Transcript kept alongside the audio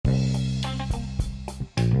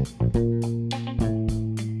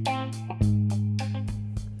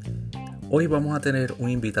Hoy vamos a tener un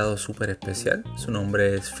invitado súper especial. Su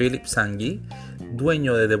nombre es Philip Sanghi,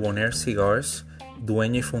 dueño de Debonair Cigars,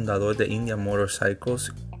 dueño y fundador de Indian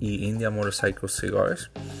Motorcycles y Indian Motorcycle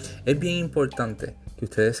Cigars. Es bien importante que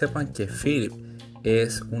ustedes sepan que Philip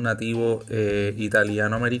es un nativo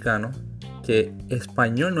italiano-americano, que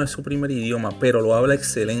español no es su primer idioma, pero lo habla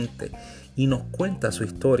excelente y nos cuenta su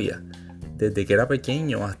historia desde que era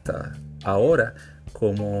pequeño hasta ahora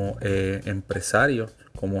como empresario,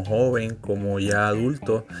 como joven, como ya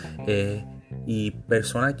adulto y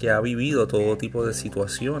persona que ha vivido todo tipo de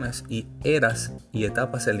situaciones y eras y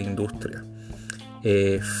etapas en la industria.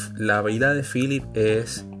 La vida de Philip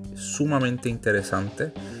es sumamente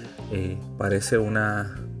interesante, parece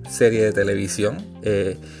una serie de televisión,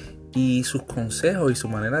 y sus consejos y su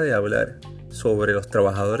manera de hablar sobre los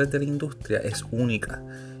trabajadores de la industria es única,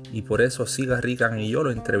 y por eso Cigar Rican y yo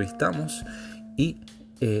lo entrevistamos y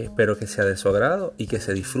espero que sea de su agrado y que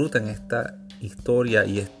se disfruten esta historia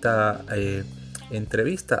y esta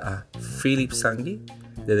entrevista a Philip Sanghi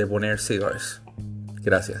de Debonair Cigars.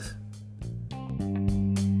 Gracias.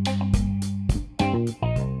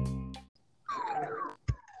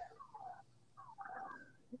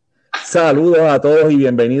 Saludos a todos y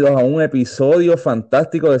bienvenidos a un episodio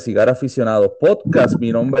fantástico de Cigar Aficionados Podcast.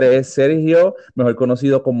 Mi nombre es Sergio, mejor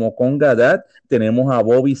conocido como Conga Dad. Tenemos a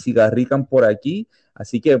Bobby Cigar Rican por aquí.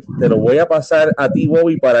 Así que te lo voy a pasar a ti,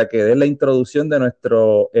 Bobby, para que des la introducción de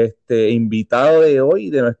nuestro invitado de hoy,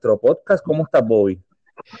 de nuestro podcast. ¿Cómo estás, Bobby?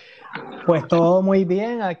 Pues todo muy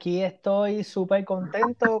bien, aquí estoy súper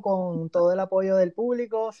contento con todo el apoyo del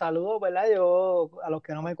público. Saludos, ¿verdad? Yo, a los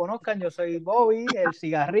que no me conozcan, yo soy Bobby, el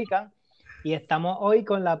Cigar Rican, y estamos hoy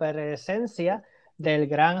con la presencia del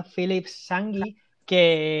gran Philip Sanghi,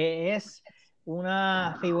 que es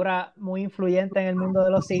una figura muy influyente en el mundo de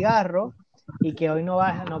los cigarros y que hoy nos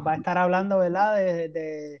va a estar hablando, ¿verdad?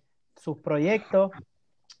 De sus proyectos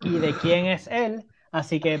y de quién es él.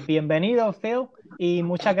 Así que bienvenido, Phil, y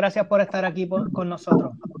muchas gracias por estar aquí con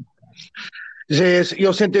nosotros.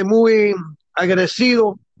 Yo siento muy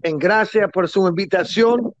agradecido en gracias por su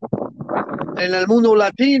invitación en el mundo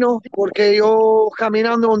latino, porque yo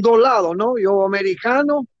caminando en dos lados, ¿no? Yo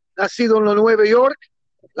americano, nacido en Nueva York,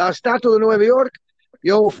 la estatua de Nueva York.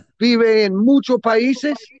 Yo vive en muchos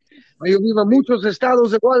países, yo vivo en muchos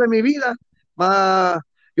estados igual en mi vida.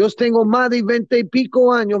 Yo tengo más de 20 y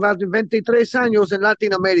pico años, más de 23 años en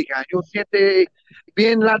Latinoamérica. Yo siento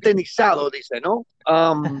bien latinizado, dice, ¿no?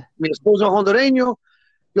 Mi esposo es hondureño.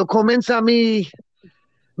 Yo comencé mi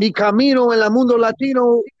camino en el mundo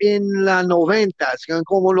latino en las 90.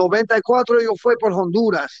 Como 94 yo fui por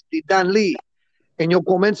Honduras, de Dan Lee. Y yo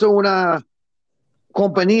comencé una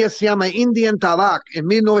compañía se llama Indian Tabac en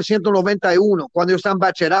 1991, cuando yo estaba en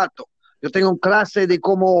bachillerato. Yo tengo clase de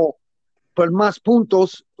cómo por más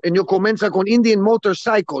puntos, y yo comienzo con Indian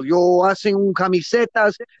Motorcycle. Yo hacen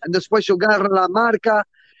camisetas, y después yo agarro la marca,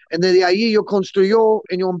 y desde ahí yo construyó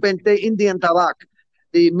y yo inventé Indian Tabac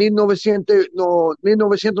de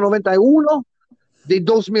 1991 de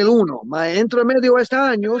 2001. Entre medio de estos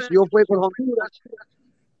años, yo fui por Honduras,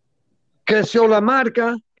 creció la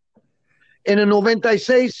marca. En el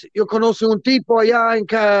 96 yo conocí un tipo allá en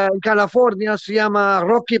California, se llama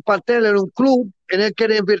Rocky Patel, en un club, en él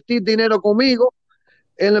quiere invertir dinero conmigo.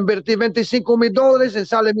 Él invertí $25,000, en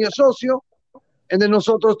sale mi socio, en de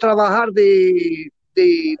nosotros trabajar de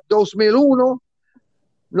 2001.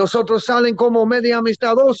 Nosotros salen como medio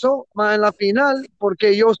amistoso, más en la final, porque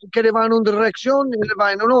ellos quieren van en una dirección y él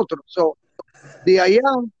va en otro. So, de allá,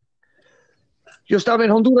 yo estaba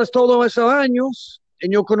en Honduras todos esos años.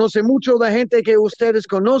 Y yo conocí mucho de gente que ustedes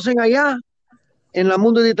conocen allá en el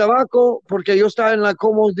mundo de tabaco, porque yo estaba en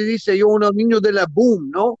como dice yo, unos niños de la boom,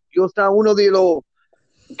 ¿no? Yo estaba uno de los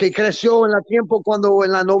que creció en el tiempo cuando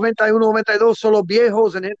en la 91, 92 son los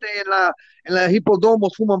viejos, en gente en la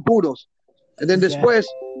hipodomos fuman puros. Y después,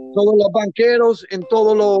 todos los banqueros, en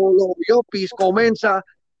todos los yopis comienza a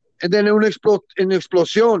tener una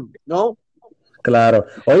explosión, ¿no? Claro.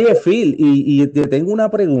 Oye, Phil, y te tengo una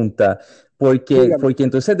pregunta, porque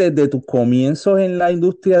entonces desde tus comienzos en la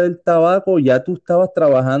industria del tabaco ya tú estabas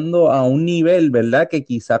trabajando a un nivel, ¿verdad? Que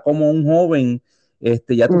quizá como un joven,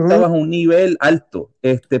 ya tú estabas a un nivel alto,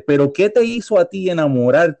 pero ¿qué te hizo a ti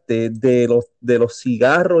enamorarte de los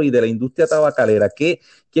cigarros y de la industria tabacalera? ¿Qué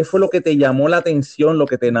fue lo que te llamó la atención, lo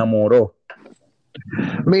que te enamoró?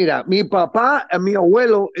 Mira, mi papá y mi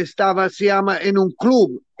abuelo se llama en un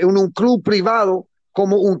club privado,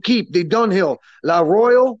 como un KEEP de Dunhill, la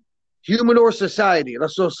Royal Humidor Society, la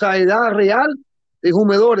Sociedad Real de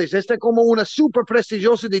Humedores. Este es como una super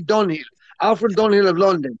prestigiosa de Dunhill. Alfred Dunhill of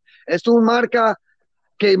London. Es una marca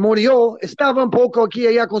que murió, estaba un poco aquí y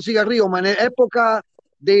allá con cigarrillo, en la época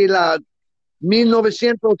de la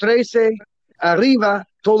 1913 arriba,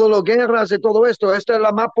 todas las guerras y todo esto. Esta es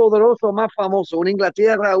la más poderosa, más famosa. En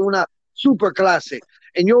Inglaterra, una superclase.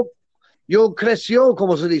 Y yo creció,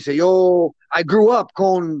 como se dice, I grew up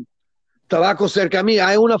con tabaco cerca a mí.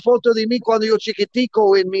 Hay una foto de mí cuando yo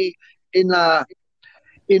chiquitico en mi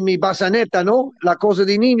basaneta, ¿no? La cosa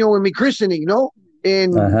de niño, en mi christening, ¿no?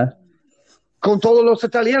 Ajá. Con todos los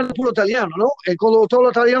italianos, puro italiano, ¿no? Con todos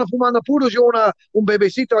los italianos fumando puros, yo un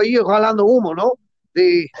bebecito ahí jalando humo, ¿no?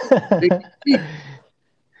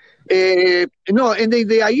 No,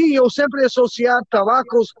 de ahí yo siempre asociar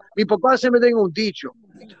tabacos. Mi papá siempre tengo un dicho: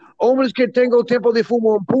 hombres que tengo tiempo de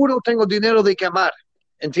fumar un puro, tengo dinero de quemar,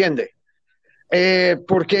 ¿entiende?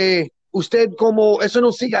 Porque usted eso no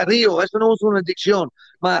es cigarrillo, eso no es una adicción.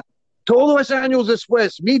 Todos esos años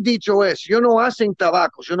después, mi dicho es: yo no hacen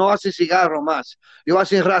tabacos, yo no hacen cigarro más, yo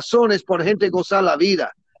hacen razones por gente gozar la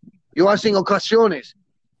vida, yo hacen ocasiones,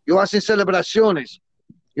 yo hacen celebraciones,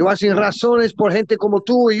 yo hacen razones por gente como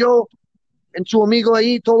tú y yo, en su amigo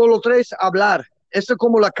ahí, todos los tres, hablar. Esto es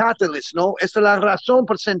como la catalyst, ¿no? Esta es la razón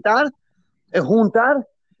por sentar, juntar.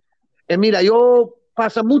 Mira, yo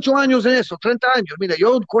paso muchos años en eso, 30 años. Mira,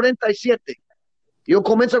 yo 47. Yo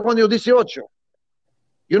comienzo cuando yo 18.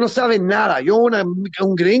 Yo no sabe nada. Yo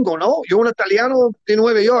un gringo, ¿no? Yo un italiano de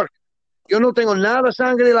Nueva York. Yo no tengo nada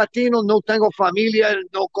sangre latino, no tengo familia,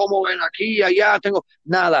 no como ven aquí y allá, tengo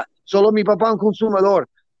nada. Solo mi papá un consumidor.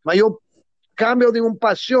 Pero yo cambio de una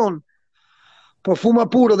pasión por fuma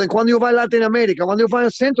puro de cuando yo voy a Latinoamérica, cuando yo voy a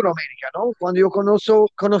Centroamérica, ¿no? Cuando yo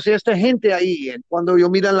conocí a esta gente ahí, cuando yo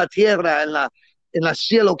miro en la tierra, en el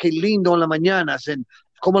cielo, qué lindo en las mañanas, en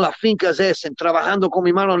cómo las fincas es, en trabajando con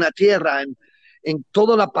mi mano en la tierra, en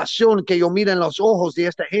toda la pasión que yo miro en los ojos de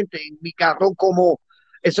esta gente, en mi carro, como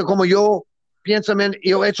yo pienso,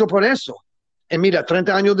 yo he hecho por eso. Y mira,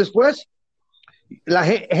 30 años después, la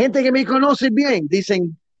gente que me conoce bien,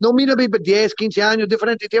 dicen, no, mira, 10, 15 años,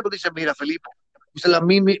 diferente tiempo, dicen, mira, Felipe, es el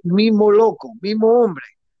mismo loco, mismo hombre,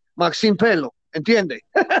 Max sin pelo, ¿entiendes?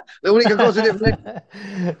 La única cosa diferente.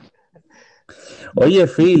 Oye,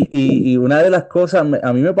 Phil, y una de las cosas,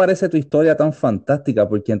 a mí me parece tu historia tan fantástica,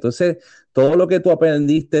 porque entonces todo lo que tú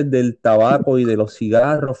aprendiste del tabaco y de los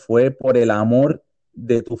cigarros fue por el amor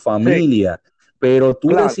de tu familia, sí, pero tú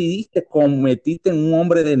claro, decidiste convertirte en un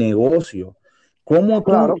hombre de negocio. ¿Cómo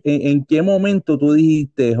claro. tú, en qué momento tú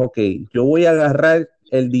dijiste, ok, yo voy a agarrar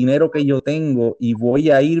el dinero que yo tengo y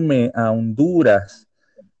voy a irme a Honduras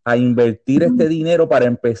a invertir este dinero para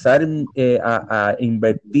empezar a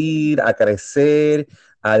invertir, a crecer,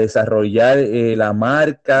 a desarrollar la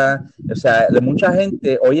marca? O sea, mucha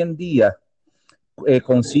gente hoy en día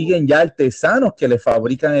consiguen ya artesanos que le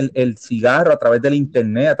fabrican el cigarro a través del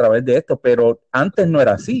internet, a través de esto, pero antes no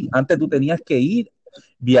era así. Antes tú tenías que ir,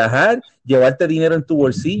 viajar, llevarte dinero en tu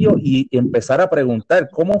bolsillo y empezar a preguntar.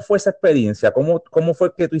 ¿Cómo fue esa experiencia? ¿Cómo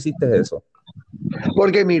fue que tú hiciste eso?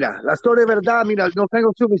 Porque mira, la historia de verdad, mira, no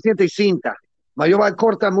tengo suficiente cinta. Yo voy a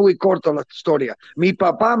cortar muy corto la historia. Mi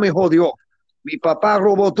papá me jodió. Mi papá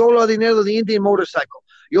robó todo el dinero de Indian Motorcycle.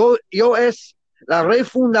 Yo es la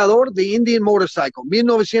refundador de Indian Motorcycle.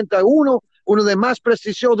 1901, uno de los más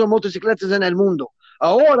prestigiosos motocicletas en el mundo.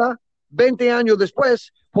 Ahora, 20 años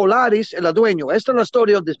después, Polaris es el dueño. Esta es la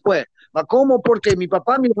historia después. ¿Cómo? Porque mi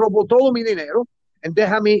papá me robó todo mi dinero y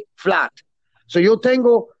déjame flat. Yo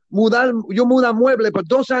muda muebles por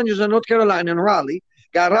 2 años en North Carolina, en Raleigh,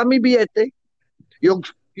 agarrar mi billete, yo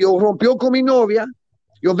rompió con mi novia,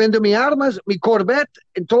 yo vendo mis armas, mi Corvette,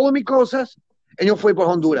 en todas mis cosas, y yo fui por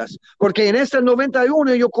Honduras. Porque en este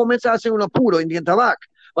 91 yo comencé a hacer un apuro en tabaco,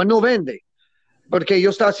 pero no vende. Porque yo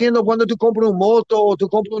estaba haciendo cuando tú compras un moto, o tú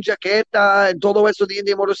compras una chaqueta, en todo eso de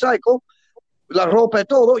Indian Motorcycle, la ropa y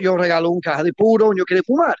todo, yo regalo un caja de puro, yo quería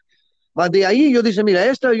fumar. Mas de ahí yo dije, mira,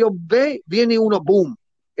 viene uno boom.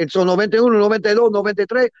 En 91, 92,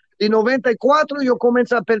 93, y 94 yo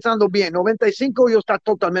comencé pensando bien, 95 yo estaba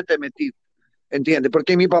totalmente metido, ¿entiendes?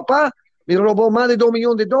 Porque mi papá me robó más de $2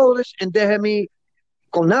 millones y déjeme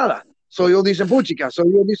con nada. Yo dije, puchica, yo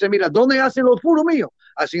dije, mira, ¿dónde hacen los puros míos?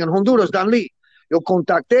 Así en Honduras, Dan Lee. Yo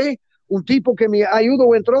contacté un tipo que me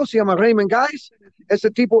ayudó, entró, se llama Raymond Guys. Este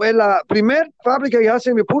tipo es la primera fábrica que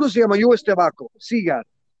hace mi puro, se llama US Tobacco, Cigar.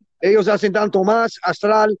 Ellos hacen tanto más,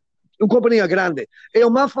 Astral, una compañía grande.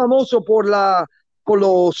 Ellos más famoso por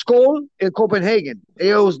los Skoll en Copenhagen.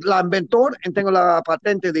 Ellos la inventor y tengo la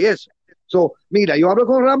patente de eso. Mira, yo hablo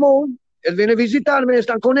con Ramón, él viene a visitarme,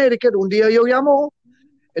 está en Connecticut. Un día yo llamo,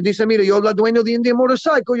 él dice, mira, yo la dueño de Indian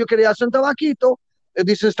Motorcycle, yo quería hacer un tabaquito. Él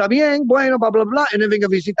dice, está bien, bueno, bla, bla, bla, y él viene a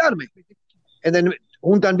visitarme. And then,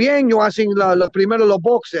 juntan bien, yo hacen primero los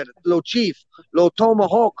boxers, los chief, los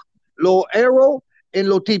tomahawk, los arrow en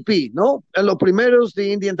los TP, ¿no? En los primeros de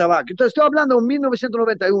Indian Tobacco. Entonces, estoy hablando de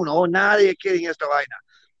 1991. Nadie quiere en esta vaina.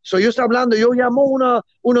 Yo estoy hablando, yo llamo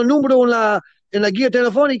una número en la guía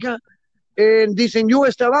telefónica, dicen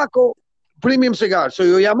US Tobacco, Premium Cigar.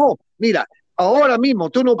 Yo llamo, mira, ahora mismo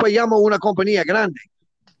tú no puedes llamar a una compañía grande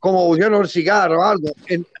como General Cigar o algo,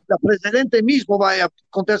 el presidente mismo va a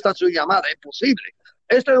contestar su llamada, es posible.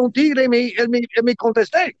 Este es un tigre, él me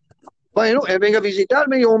contesté. Bueno, él venga a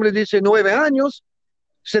visitarme, y el hombre dice 9 años,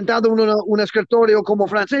 sentado en un escritorio como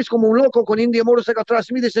francés, como un loco, con India Motorcycle atrás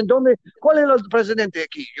de mí, dicen, ¿cuál es el presidente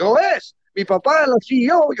aquí? Yo mi papá es la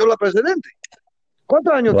CEO, yo la presidente.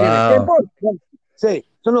 ¿Cuántos años tiene? ¿Qué importa? Sí,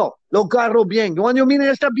 no, lo carro bien. Cuando mire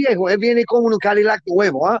está viejo, él viene con un Cadillac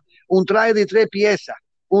nuevo, un traje de 3 piezas,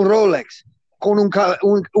 un Rolex, con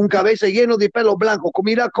un cabeza lleno de pelo blanco.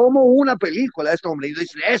 Mira como una película este hombre. Y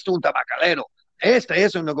dice, esto es un tabacalero, este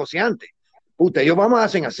es un negociante. Puta, ellos vamos a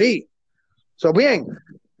hacer así. Bien,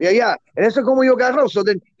 y allá, eso es como yo agarro.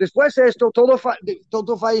 Después de esto,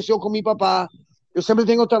 todo falleció con mi papá. Yo siempre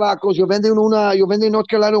tengo tabacos. Yo vendo en North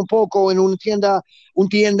Carolina un poco, en una tienda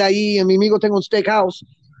ahí. En mi amigo tengo un steakhouse.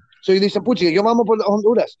 Yo dice, pucha, yo vamos por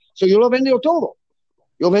Honduras. Yo lo vendo todo.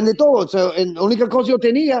 Yo vendí todo. La única cosa yo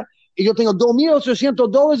tenía, y yo tengo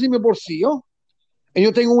 $2,800 en mi bolsillo. Y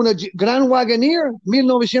yo tengo una Grand Wagoneer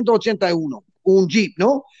 1981, un Jeep,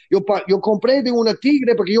 ¿no? Yo compré de una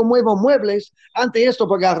Tigre porque yo muevo muebles antes de esto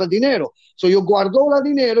para agarrar dinero. Yo guardo el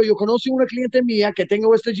dinero. Yo conocí una cliente mía que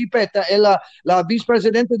tengo esta Jeepeta, es la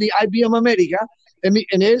vicepresidente de IBM América,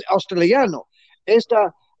 en el australiano.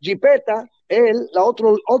 Esta Jeepeta,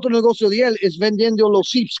 otro negocio de él es vendiendo los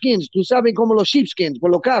sheepskins. Tú sabes cómo los sheepskins,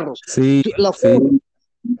 por los carros. Sí, sí.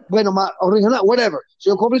 Bueno, más original, whatever.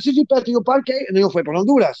 Yo compré ese Jeepeta, yo parqué y yo fui para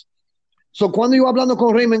Honduras. Cuando yo hablando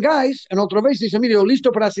con Raymond Guys, en otra vez, dice, mire, yo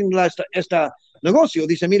listo para hacer este negocio.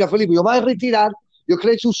 Dice, mira, Felipe, yo voy a retirar, yo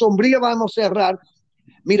creo que su sombría vamos a cerrar.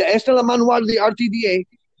 Mira, esta es la manual de RTDA,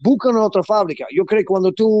 buscan otra fábrica. Yo creo que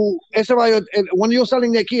cuando yo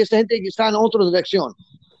salen de aquí, esta gente está en otra dirección.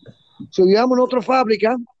 Yo llamo en otra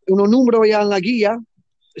fábrica, unos números ya en la guía,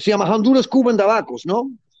 se llama Honduras Cuban Tabacos, ¿no?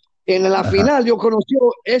 En la final yo conocí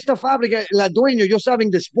esta fábrica, la dueño, yo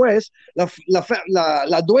saben después,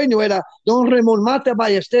 la dueño era don Ramón Mata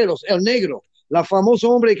Ballesteros, el negro, la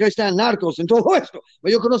famoso hombre que está en Narcos, en todo esto.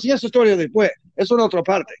 Pero yo conocí esa historia después, eso en otra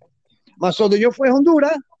parte. Más donde yo fui a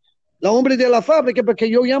Honduras, la hombre de la fábrica, porque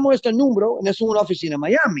yo llamo este número, es una oficina en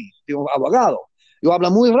Miami, digo, abogado. Yo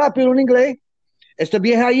hablo muy rápido en inglés, esta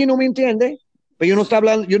vieja ahí no me entiende, pero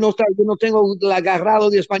yo no tengo el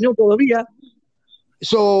agarrado de español todavía.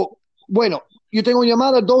 Bueno, yo tengo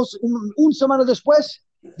llamada una semana después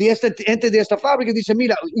de gente de esta fábrica, dice,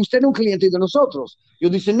 mira, usted es un cliente de nosotros. Yo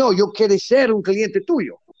dice, no, yo quiero ser un cliente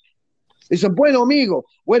tuyo. Dice, bueno, amigo,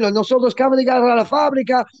 nosotros acabamos de llegar a la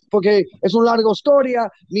fábrica porque es una larga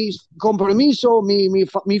historia, mi compromiso,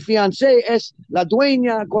 mi fiancé es la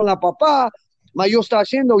dueña con la papá,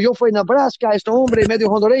 yo fui a Nebraska, este hombre medio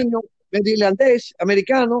hondureño, medio irlandés,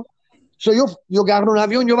 americano. Yo agarro un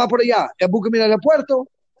avión, yo voy por allá, él busca en el aeropuerto,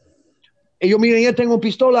 y yo, miren, yo tengo una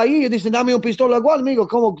pistola ahí, y dicen, dame una pistola igual, amigo,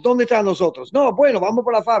 ¿dónde están nosotros? No, bueno, vamos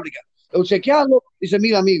por la fábrica. Yo chequearlo, dice,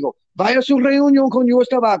 mira, amigo, vaya a su reunión con US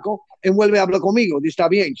Tobacco, y vuelve a hablar conmigo. Dice, está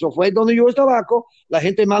bien, fue donde US Tobacco, la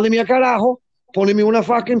gente mándeme a carajo, poneme una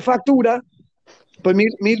fucking factura, pues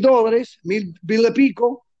 $1,000, $1,000 y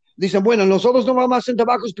pico. Dicen, bueno, nosotros no vamos a hacer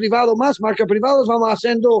tabacos privados más, marcas privadas, vamos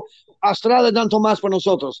haciendo Astrada tanto más para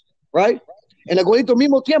nosotros. Right? En el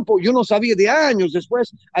mismo tiempo, yo no sabía de años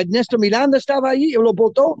después, Ernesto Miranda estaba ahí y lo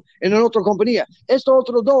votó en otra compañía. Estos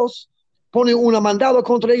otros dos ponen una mandado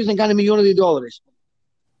contra ellos y ganan millones de dólares.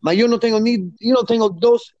 Pero yo no tengo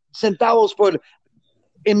 2 centavos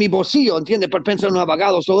en mi bolsillo, ¿entiendes? Por pensar en un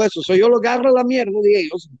abogado, todo eso. Yo lo agarro la mierda de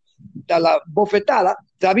ellos, a la bofetada,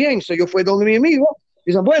 está bien. Yo fui donde mi amigo,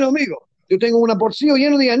 y dice, bueno, amigo, yo tengo un bolsillo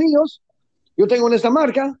lleno de anillos, yo tengo en esta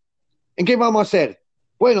marca, ¿en qué vamos a hacer?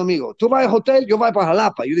 Bueno, amigo, tú vas al hotel, yo voy para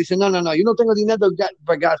Jalapa. Yo dice, no, yo no tengo dinero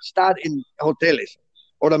para gastar en hoteles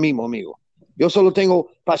ahora mismo, amigo. Yo solo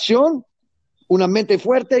tengo pasión, una mente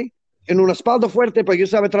fuerte, en una espalda fuerte, porque yo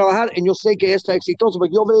sabe trabajar y yo sé que está exitoso,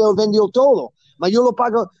 porque yo vendió todo. Pero yo lo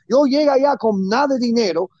pago, yo llego allá con nada de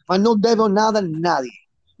dinero, pero no debo nada a nadie.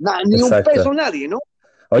 Ni un peso a nadie, ¿no?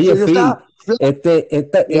 Oye, Phil,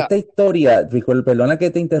 esta historia, perdona que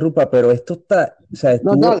te interrumpa, pero esto está, o sea,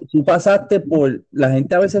 tú pasaste por, la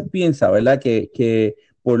gente a veces piensa, ¿verdad? Que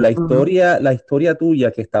por la historia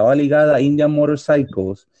tuya que estaba ligada a Indian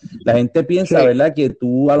Motorcycles, la gente piensa, ¿verdad? Que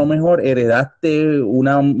tú a lo mejor heredaste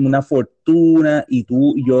una fortuna y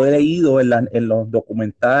yo he leído en los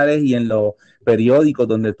documentales y en los periódicos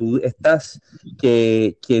donde tú estás,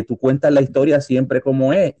 que tú cuentas la historia siempre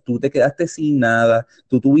como es. Tú te quedaste sin nada,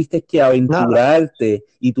 tú tuviste que aventurarte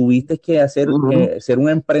y tuviste que ser un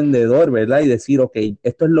emprendedor, ¿verdad? Y decir, ok,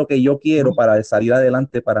 esto es lo que yo quiero para salir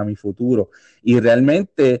adelante para mi futuro. Y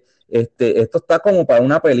realmente esto está como para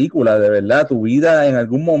una película, de verdad. Tu vida en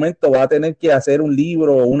algún momento va a tener que hacer un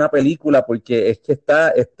libro o una película porque es que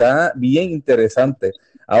está bien interesante.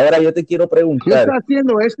 Ahora yo te quiero preguntar. Está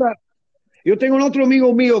haciendo esta. Yo tengo un otro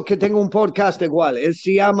amigo mío que tengo un podcast igual. Él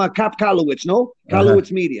se llama Cap Kalowitz, ¿no?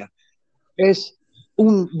 Kalowitz Media. Es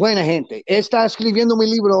un buena gente. Está escribiendo mi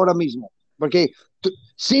libro ahora mismo. Porque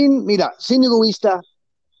sin egoísta,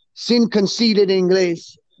 sin conceited en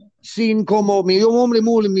inglés, sin como, yo un hombre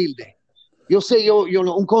muy humilde. Yo sé, yo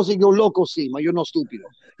no, un cosa yo loco sí, pero yo no estúpido.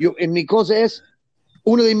 En mi cosa es,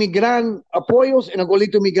 uno de mis gran apoyos, en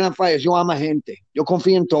igualito de mis gran fallas, yo amo a gente. Yo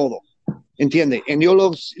confío en todo. ¿Entiende? Y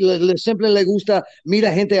yo siempre le gusta,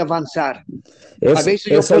 mira gente avanzar. A veces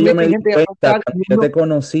yo te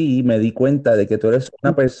conocí y me di cuenta de que tú eres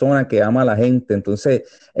una persona que ama a la gente. Entonces,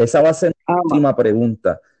 esa va a ser mi última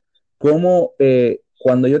pregunta. ¿Cómo,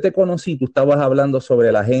 cuando yo te conocí, tú estabas hablando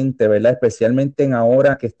sobre la gente, ¿verdad? Especialmente en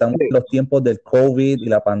ahora que estamos en los tiempos del COVID y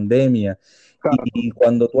la pandemia. Y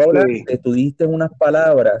cuando tú hablaste, tú dijiste unas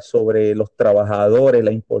palabras sobre los trabajadores,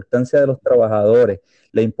 la importancia de los trabajadores,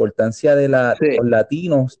 la importancia de los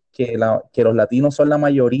latinos, que los latinos son la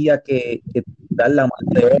mayoría que dan la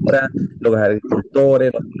mano de obra, los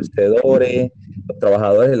agricultores, los torcedores, los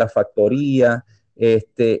trabajadores de la factoría.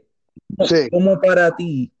 ¿Cómo para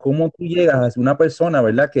ti, cómo tú llegas a ser una persona,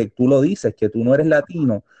 ¿verdad? Que tú lo dices, que tú no eres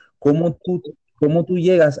latino, ¿cómo tú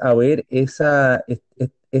llegas a ver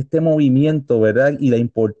este movimiento, ¿verdad? Y la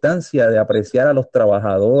importancia de apreciar a los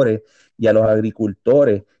trabajadores y a los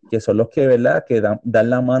agricultores, que son los que, ¿verdad? Que dan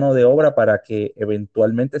la mano de obra para que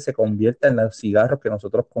eventualmente se convierta en los cigarros que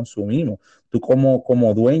nosotros consumimos. Tú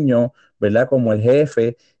como dueño, ¿verdad? Como el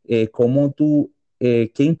jefe, ¿cómo tú...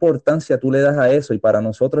 ¿qué importancia tú le das a eso? Y para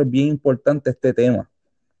nosotros es bien importante este tema.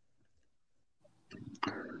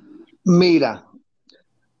 Mira,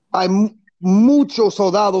 hay muchos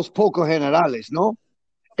soldados poco generales, ¿no?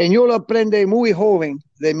 Y yo lo aprendí muy joven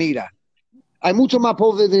de mira. Hay mucho más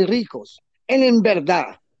pobres de ricos. En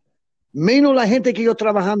verdad, menos la gente que yo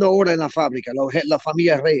trabajando ahora en la fábrica, la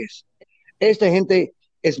familia Reyes. Esta gente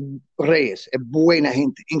es Reyes, es buena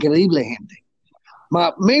gente, increíble gente.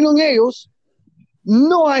 Menos en ellos,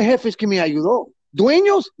 no hay jefes que me ayudó.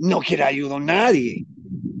 Dueños, no quiere ayudar a nadie.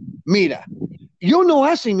 Mira, yo no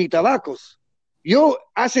hacen mis tabacos. Yo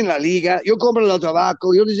hacen la liga, yo compro los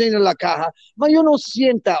tabacos, yo diseño la caja, pero yo no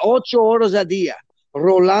sienta 8 horas al día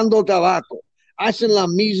rolando tabaco. Hacen la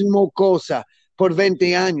misma cosa por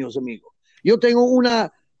 20 años, amigo. Yo tengo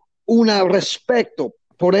una respeto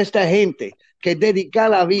por esta gente que dedica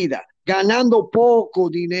la vida ganando poco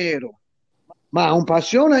dinero. Más un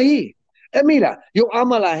pasión ahí. Mira, yo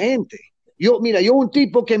amo a la gente. Yo un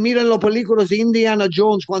tipo que mira en las películas de Indiana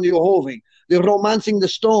Jones cuando yo joven, de Romancing the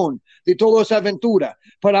Stone, de toda esa aventura.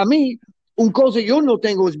 Para mí, un cosa yo no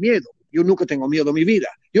tengo es miedo. Yo nunca tengo miedo en mi vida.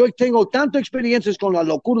 Yo tengo tantas experiencias con la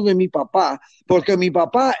locura de mi papá, porque mi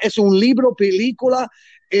papá es un libro, película,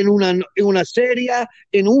 en una serie,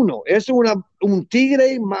 en uno. Es un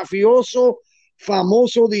tigre mafioso,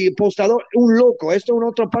 famoso de apostador, un loco. Esto es una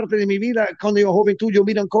otra parte de mi vida. Cuando yo joven tuyo,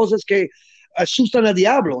 miran cosas que asustan al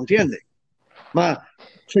diablo, ¿entiendes?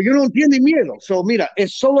 Yo no entiendo miedo. Mira,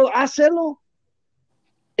 es solo hacerlo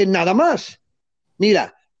en nada más.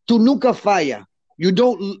 Mira, tú nunca falla. You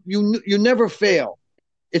never fail.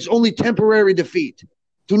 It's only temporary defeat.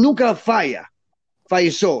 Tú nunca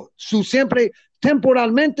falleció. Tú siempre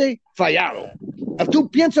temporalmente fallado. Tú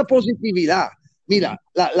piensas positividad. Mira,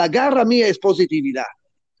 la garra mía es positividad.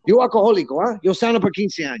 Yo alcohólico, ¿eh? Yo sano por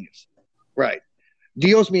 15 años. Right.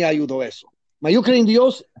 Dios me ayudó eso. Yo creo en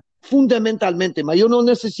Dios fundamentalmente. Yo no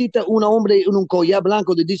necesito un hombre en un collar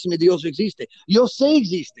blanco de decirme Dios existe. Yo sé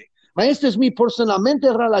existe. Esta es mi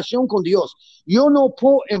personalmente relación con Dios. Yo no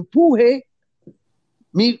empuje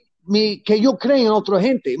que yo cree en otra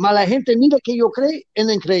gente. La gente mira que yo cree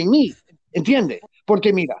en mí. ¿Entiende?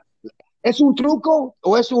 Porque mira, es un truco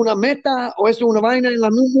o es una meta o es una vaina en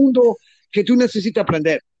el mundo que tú necesitas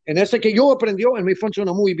aprender. En ese que yo aprendió y me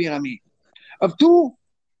funciona muy bien a mí. Tú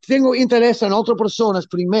tengo interés en otras personas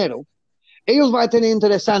primero, ellos van a tener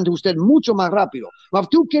interés en usted mucho más rápido. Pero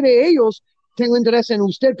tú quieres ellos tengo interés en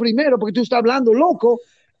usted primero porque tú estás hablando loco,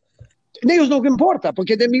 ellos no importa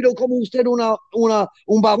porque te miro como usted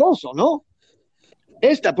un baboso, ¿no?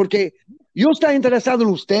 Porque yo estoy interesado en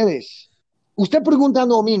ustedes. Usted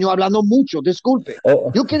preguntando a mí, no hablando mucho, disculpe.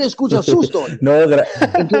 Oh. Yo quiero escuchar su historia. No,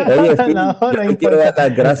 oye, Phil, No, yo no te quiero dar importa.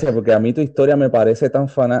 las gracias porque a mí tu historia me parece tan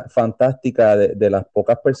fantástica de las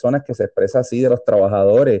pocas personas que se expresa así, de los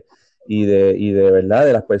trabajadores y de verdad,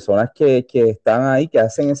 de las personas que están ahí, que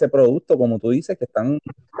hacen ese producto, como tú dices, que están...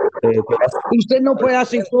 que Usted no puede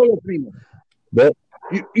hacer solo, primo. hacen-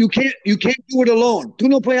 You can't do it alone. Tú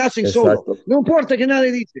no puedes hacer solo. Exacto. No importa que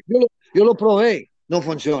nadie dice. Yo lo probé. No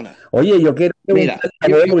funciona. Oye, yo quiero Mira,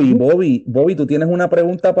 preguntarle a Bobby, tú tienes una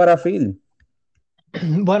pregunta para Phil.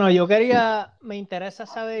 Bueno, me interesa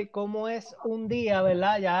saber cómo es un día,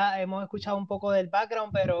 ¿verdad? Ya hemos escuchado un poco del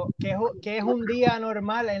background, pero ¿qué es un día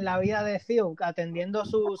normal en la vida de Phil, atendiendo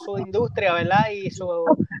su industria, ¿verdad?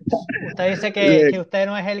 Usted dice que usted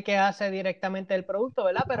no es el que hace directamente el producto,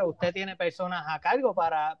 ¿verdad? Pero usted tiene personas a cargo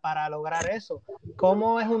para lograr eso.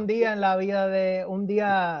 ¿Cómo es un día un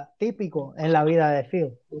día típico en la vida de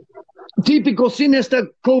Phil? típico sin esta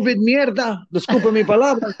COVID mierda, disculpe mi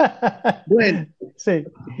palabra. Bueno, sí.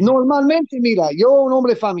 Normalmente, mira, yo un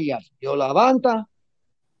hombre familiar, yo levanta,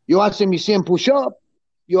 yo hace mis 100 push-ups,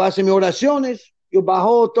 yo hace mis oraciones, yo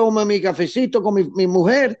bajo, tomo mi cafecito con mi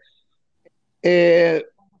mujer.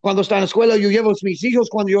 Cuando está en la escuela, yo llevo a mis hijos,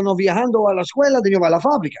 cuando yo no viajando a la escuela, yo voy a la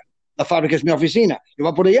fábrica es mi oficina, yo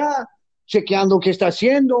voy por allá, chequeando qué está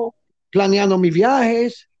haciendo, planeando mis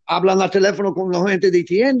viajes, hablando al teléfono con la gente de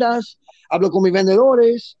tiendas, hablo con mis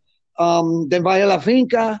vendedores, vaya a la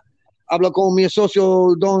finca, hablo con mi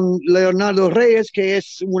socio don Leonardo Reyes, que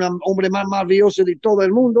es un hombre más maravilloso de todo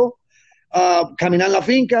el mundo, caminan las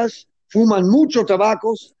fincas, fuman muchos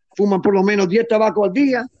tabacos, fuman por lo menos 10 tabacos al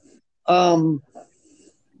día.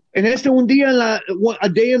 En un día a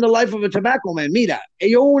day in the life of a tobacco man. Mira,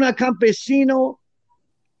 yo un campesino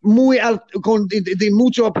muy de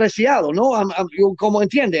mucho apreciado, ¿no? Yo, como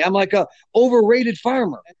entiende, I'm like a overrated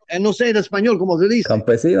farmer. No sé en español cómo se dice.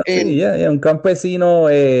 Campesino, sí, yeah, un campesino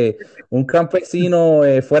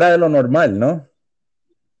fuera de lo normal, ¿no?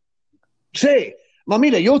 Sí,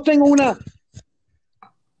 mira, yo tengo un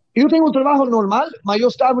trabajo normal, pero yo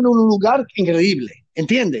estaba en un lugar increíble.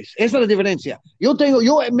 ¿Entiendes? Esa es la diferencia. Yo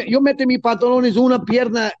meto mis pantalones una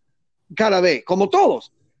pierna cada vez, como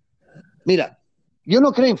todos. Mira, yo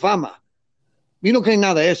no creo en fama. Yo no creo en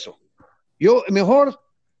nada de eso. Mejor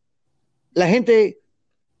la gente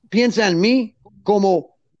piensa en mí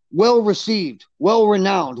como well received, well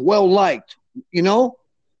renowned, well liked, you know?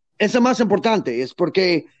 Eso es más importante,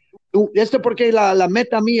 porque la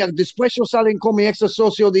meta mía, después yo salen con mi ex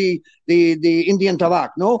socio de Indian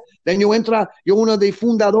Tobacco, ¿no? Yo uno de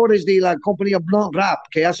fundadores de la compañía Blunt Wrap,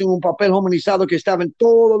 que hacen un papel homogenizado que estaba en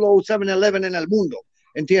todos los 7-Eleven en el mundo,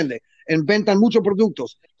 ¿entiende? Inventan muchos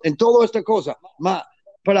productos, en toda esta cosa.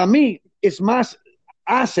 Para mí es más,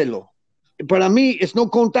 hácelo. Para mí es no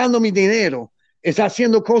contando mi dinero, es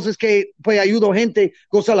haciendo cosas que pues ayudo a gente,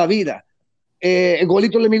 goza la vida.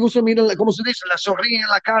 Igualito me gusta, mira, ¿cómo se dice? La sonrisa en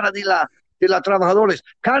la cara de los trabajadores.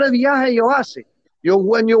 Cada viaje yo hace,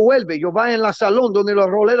 cuando yo vuelve, yo voy en la salón donde los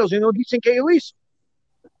roleros y nos dicen que yo hice.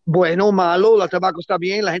 Bueno, malo, el tabaco está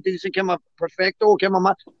bien, la gente dice que es perfecto o que es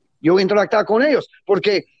mal. Yo interactuar con ellos,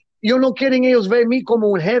 porque yo no quieren ellos ver mí como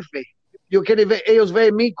un jefe, yo quiero ellos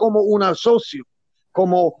ver mí como un socio,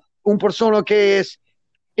 como una persona que es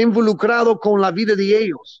involucrado con la vida de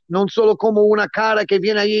ellos, no solo como una cara que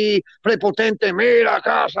viene allí prepotente, mira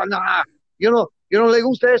casa, nada. Yo no le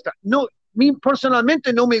gusta esta. No,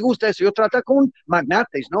 personalmente no me gusta eso. Yo trato con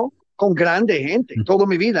magnates, ¿no? Con grande gente, toda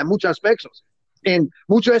mi vida, en muchos aspectos. En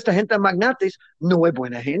mucha de esta gente magnates no es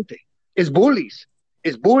buena gente. Es bullies,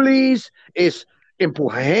 es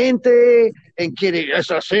empuja gente,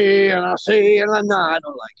 es así, nada,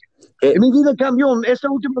 no like it. Mi vida cambió, estos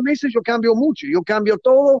últimos meses yo cambio mucho, yo cambio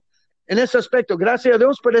todo en ese aspecto, gracias a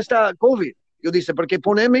Dios por esta COVID. Yo dice, porque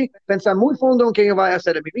pensar muy fondo en qué yo voy a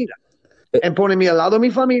hacer en mi vida. En ponerme al lado de mi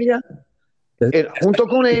familia, junto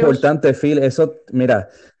con ellos. Importante, Phil, eso, mira,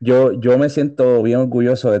 yo me siento bien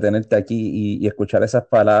orgulloso de tenerte aquí y escuchar esas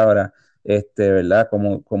palabras, ¿verdad?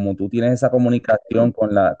 Como tú tienes esa comunicación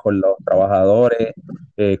con los trabajadores,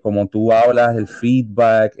 como tú hablas, el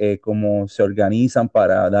feedback, cómo se organizan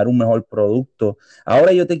para dar un mejor producto.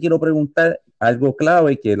 Ahora yo te quiero preguntar algo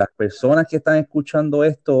clave que las personas que están escuchando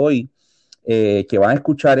esto hoy, que van a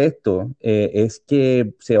escuchar esto, es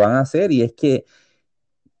que se van a hacer y es que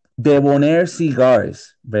Debonair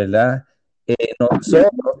Cigars, ¿verdad?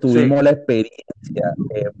 Nosotros tuvimos la experiencia,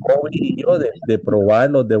 Bobby y yo, de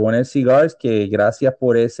probar los Debonair Cigars, que gracias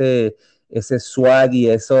por ese swag y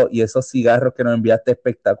esos cigarros que nos enviaste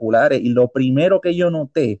espectaculares. Y lo primero que yo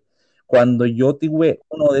noté cuando yo tuve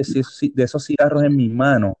uno de esos cigarros en mis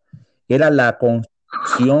manos era la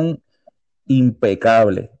construcción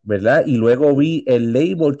impecable, ¿verdad? Y luego vi el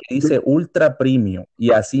label que dice Ultra Premium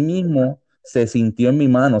y así mismo se sintió en mi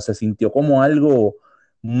mano, se sintió como algo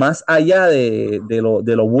más allá de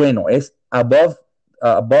lo bueno, es above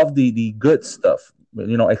the good stuff,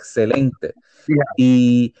 excelente. Yeah.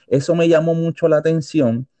 Y eso me llamó mucho la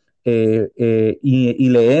atención. Y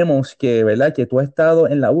leemos que, ¿verdad? Que tú has estado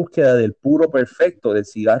en la búsqueda del puro perfecto, del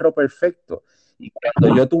cigarro perfecto. Y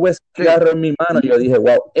cuando yo tuve ese cigarro en mi mano, yo dije,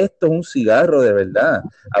 wow, esto es un cigarro de verdad.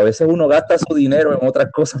 A veces uno gasta su dinero en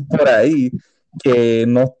otras cosas por ahí que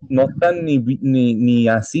no están ni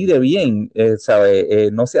así de bien, ¿sabe?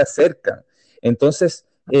 No se acercan. Entonces,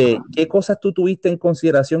 ¿qué cosas tú tuviste en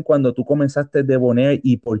consideración cuando tú comenzaste de Debonair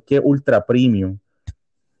y por qué Ultra Premium?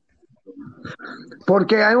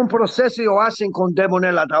 Porque hay un proceso que hacen con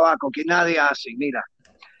Debonair la tabaco que nadie hace. Mira,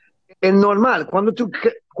 es normal. Cuando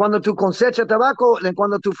tú cosechas tabaco,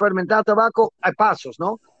 cuando tú fermentas tabaco, hay pasos,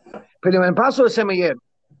 ¿no? Pero el paso de semillero,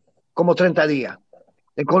 como 30 días.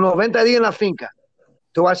 Y con 90 días en la finca,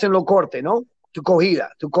 tú haces los cortes, ¿no? Tu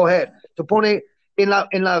cogida, tu coger, tú pones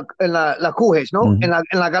la cujes, ¿no?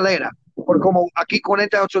 En la galera, por como aquí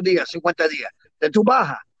 48 días, 50 días. De tú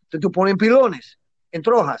bajas, de tú pones pilones, en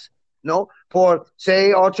trojas, ¿no? Por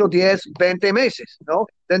 6, 8, 10, 20 meses, ¿no?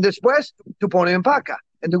 Después tú pones en paca,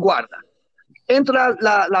 en tu guarda. Entra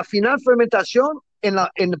la final fermentación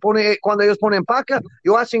cuando ellos ponen paca,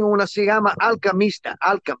 yo hacen una se llama alquimista,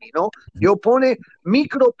 alchemy, ¿no? Yo pone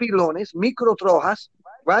micropilones, microtrojas,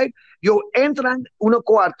 right? Yo entran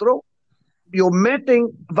 1/4, yo meten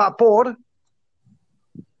vapor,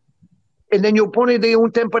 y then yo pone de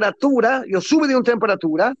una temperatura, yo sube de una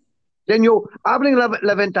temperatura, then yo abren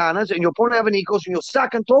las ventanas, y yo pone abanicos, y yo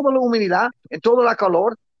sacan toda la humedad, y toda la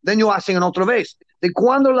calor, then yo hacen otra vez. De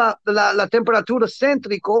cuando la temperatura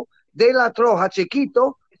céntrico de la troja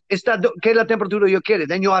chiquito está, que es la temperatura que yo quiero,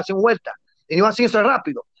 then yo hacen vuelta, y yo hacen eso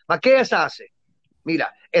rápido. ¿Para qué se hace?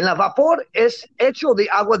 Mira, en la vapor es hecho de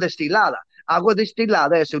agua destilada. Agua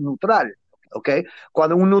destilada es un neutral, ¿ok?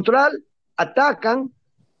 Cuando un neutral atacan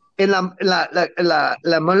en la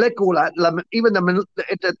molécula, even at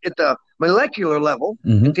the molecular level,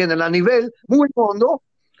 ¿entienden? A nivel muy hondo,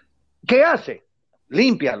 ¿qué hace?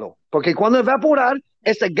 Límpialo, porque cuando evaporar,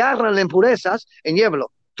 agarran las impurezas y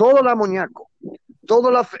llévalo. Todo el amoníaco,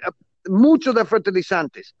 muchos de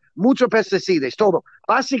fertilizantes, muchos pesticidas, todo.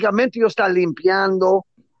 Básicamente yo está limpiando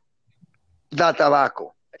da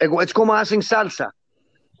tabaco. Es como hacen salsa,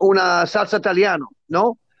 una salsa italiana,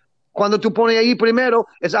 ¿no? Cuando tú pones ahí primero,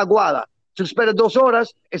 es aguada. Tú esperas 2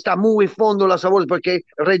 horas, está muy fondo la sabor porque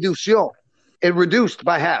reduced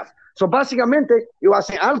by half. So, básicamente, yo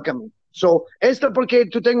hace alchemy. So, esto porque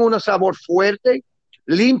tú tengas un sabor fuerte,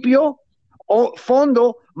 limpio, o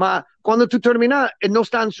fondo, mas cuando tú terminas, el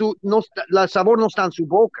sabor no está en su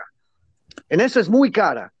boca. En eso es muy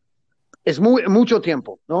cara. Es mucho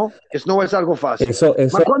tiempo, ¿no? No es algo fácil. Eso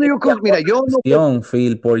cuando mira, yo no...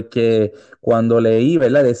 Phil, porque cuando leí,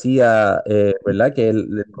 ¿verdad? Decía, ¿verdad? Que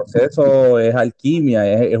el proceso es alquimia,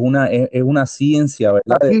 es una ciencia,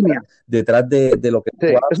 ¿verdad? Detrás de lo que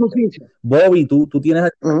sí, es una ciencia. Bobby, ¿tú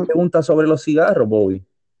tienes alguna pregunta sobre los cigarros, Bobby?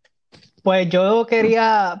 Pues yo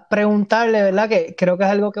quería preguntarle, ¿verdad? Que creo que es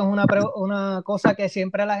algo que es una cosa que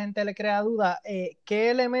siempre a la gente le crea duda.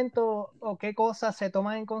 ¿Qué elementos o qué cosas se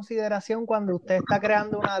toman en consideración cuando usted está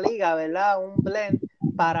creando una liga, ¿verdad? Un blend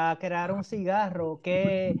para crear un cigarro.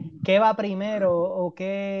 ¿Qué va primero o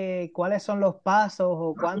cuáles son los pasos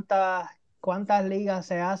o cuántas ligas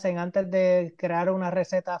se hacen antes de crear una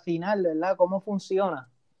receta final, ¿verdad? ¿Cómo funciona?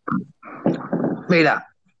 Mira,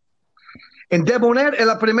 en Debonair es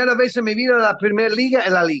la primera vez en mi vida, la primera liga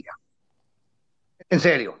en la liga. En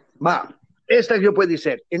serio. Va. Esta yo puedo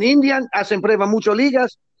decir. En Indian hacen prueba muchas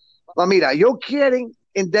ligas. Va, mira, yo quieren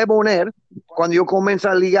en Debonair, cuando yo comienzo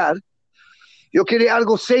a ligar, yo quería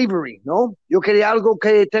algo savory, ¿no? Yo quería algo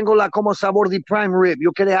que tenga como sabor de prime rib.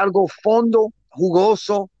 Yo quería algo fondo,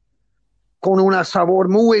 jugoso, con un sabor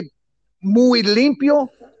muy, muy limpio,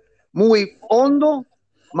 muy hondo,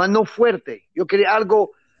 mas no fuerte. Yo quería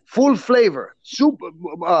algo full flavor,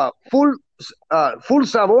 full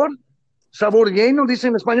sabor lleno, dice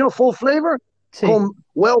en español, full flavor, sí. Con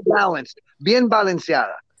well balanced, bien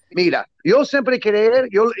balanceada. Mira, yo siempre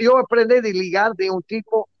yo aprendí de ligar de un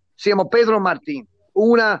tipo, se llama Pedro Martín,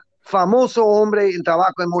 un famoso hombre en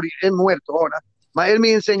tabaco, en muerto ahora, mas él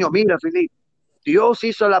me enseñó, mira, Felipe, Dios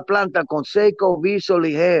hizo la planta con seco, viso,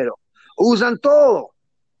 ligero, usan todo,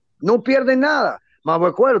 no pierden nada, mas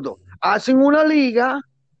recuerdo, hacen una liga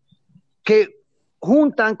que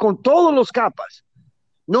juntan con todos los capas.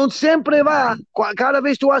 No siempre va, cada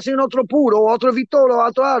vez tú haces otro puro, otro vitolo,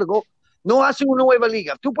 otro algo, no hacen una nueva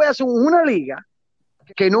liga. Tú puedes hacer una liga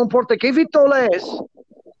que no importa qué vitola es,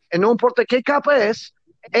 y no importa qué capa es,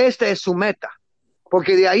 esta es su meta.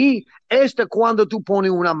 Porque de ahí, cuando tú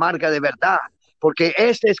pones una marca de verdad, porque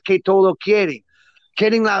es que todo quieren.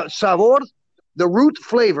 Quieren el sabor, the root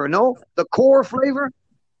flavor, ¿no? The core flavor,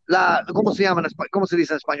 ¿cómo se llama? ¿Cómo se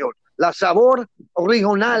dice en español? La sabor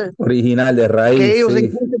original. Original de raíz, que ellos sí.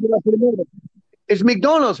 encuentran de la primera. Es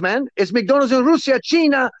McDonald's, man. Es McDonald's en Rusia,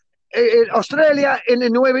 China, Australia,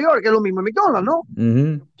 en Nueva York. Es lo mismo McDonald's, ¿no?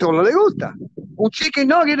 Todo le gusta. Un chicken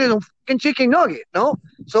nugget es un fucking chicken nugget, ¿no?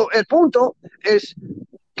 So, el punto es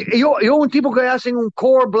que yo un tipo que hacen un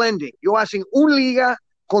core blending. Yo hacen un liga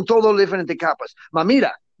con todas las diferentes capas. Ma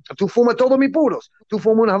mira, tú fumas todos mis puros. Tú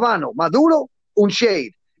fumas un habano, maduro, un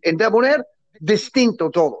shade. En Debonair, distinto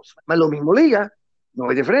todos. Ma lo mismo liga, no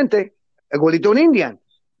es diferente. Igualito en Indian.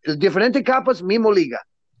 Diferentes capas, mismo liga.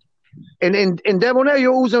 En Debonair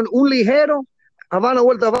yo uso un ligero Habana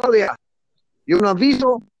Vuelta Valle y un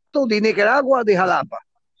aviso de Nicaragua, de Jalapa.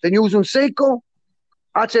 Yo uso un seco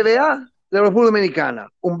HBA de la República Dominicana,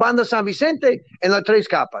 un Banda San Vicente en las 3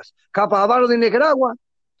 capas. Capa Habano de Nicaragua,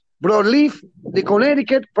 Broadleaf de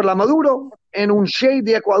Connecticut por la Maduro, en un shade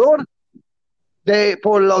de Ecuador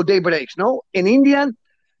por los Daybreaks, ¿no? En Indian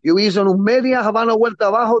yo hice un media Habana Vuelta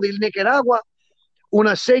Abajo de Nicaragua,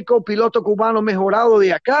 una seco piloto cubano mejorado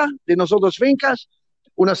de acá, de nosotros fincas,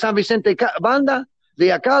 una San Vicente banda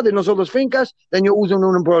de acá, de nosotros fincas, yo uso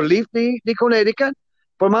un Broadleaf de Connecticut,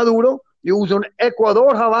 por Maduro, yo uso un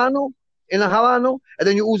Ecuador Habano, en la Habano,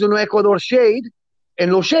 y yo uso un Ecuador Shade, en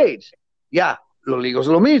los Shades. Ya, los ligos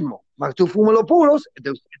es lo mismo, mas tú fumas los puros,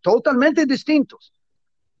 totalmente distintos.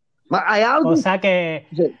 Hay algo... O sea que,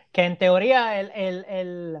 sí. que en teoría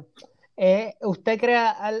usted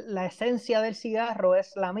crea la esencia del cigarro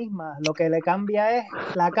es la misma, lo que le cambia es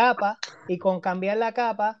la capa, y con cambiar la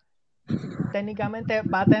capa técnicamente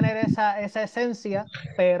va a tener esa esencia,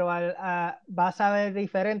 pero va a saber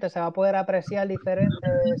diferente, se va a poder apreciar diferente,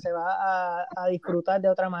 se va a disfrutar de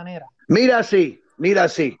otra manera. Mira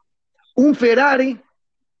así, un Ferrari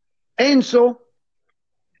Enzo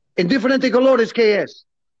en diferentes colores, ¿qué es?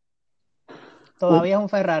 Todavía es un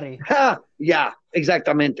Ferrari. Ya,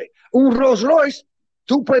 exactamente. Un Rolls Royce,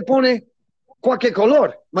 tú puedes poner cualquier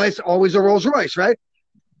color, but it's always a Rolls Royce, right?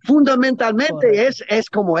 Fundamentalmente es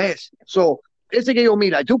como es. So, ese que yo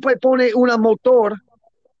mira, tú puedes poner una motor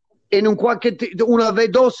en una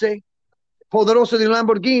V12 poderosa de un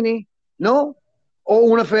Lamborghini, ¿no? O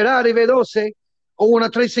una Ferrari V12, o una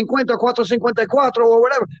 350, 454, o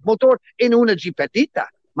whatever, motor en una jipetita.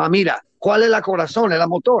 Ma mira, ¿cuál es la corazón? Es la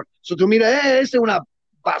motor. So tú miras, es una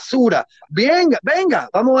basura. Venga,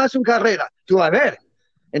 vamos a hacer una carrera. Tú vas a ver,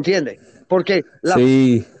 ¿entiendes? Porque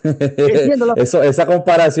sí, esa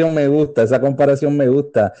comparación me gusta,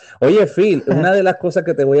 Oye, Phil, una de las cosas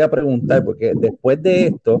que te voy a preguntar, porque después de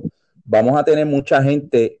esto vamos a tener mucha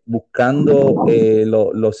gente buscando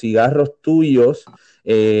los cigarros tuyos.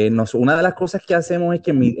 Una de las cosas que hacemos es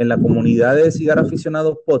que en la comunidad de Cigarro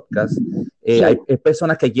Aficionados Podcast hay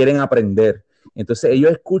personas que quieren aprender. Entonces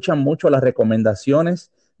ellos escuchan mucho las recomendaciones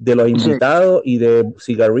de los invitados y de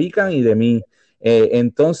Cigarrican y de mí.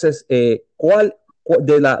 Entonces, ¿cuál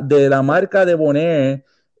de la marca Debonair,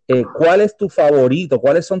 cuál es tu favorito?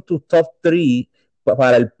 ¿Cuáles son tus top 3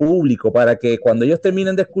 para el público? Para que cuando ellos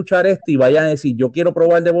terminen de escuchar esto y vayan a decir, yo quiero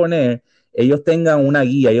probar Debonair, ellos tengan una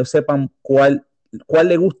guía, ellos sepan cuál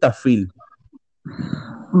le gusta a Phil.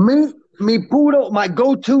 Mi puro, my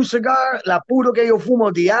go-to cigar, la puro que yo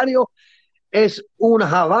fumo diario, es un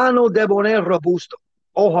Habano Debonair robusto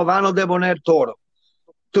o Habano Debonair toro.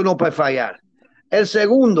 Tú no puedes fallar. El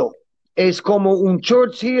segundo es como un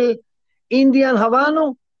Churchill Indian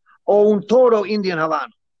Habano o un Toro Indian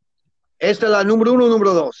Habano. Esta es la número 1,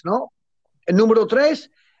 número 2, ¿no? El número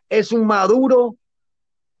 3 es un Maduro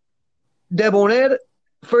Debonair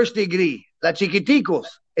First Degree. La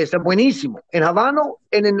chiquiticos, está buenísimo. En Habano,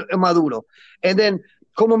 en Maduro. And then,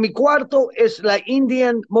 como mi cuarto es la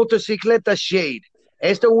Indian Motocicleta Shade.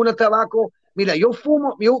 Esta es una tabaco. Mira, yo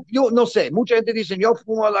fumo, yo no sé, mucha gente dice, yo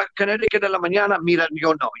fumo la Connecticut en la mañana. Mira,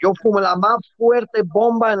 yo no. Yo fumo la más fuerte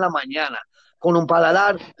bomba en la mañana, con un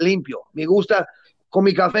paladar limpio. Me gusta con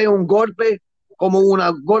mi café un golpe, como un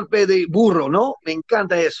golpe de burro, ¿no? Me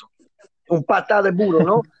encanta eso. Un patada de burro,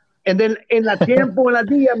 ¿no? And then, en la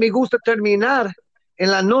día, me gusta terminar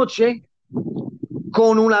en la noche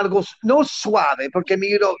con un algo no suave, porque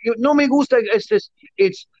no me gusta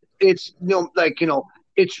it's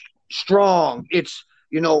it's strong, it's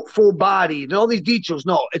full body, all these dichos,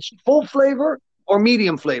 no, it's full flavor or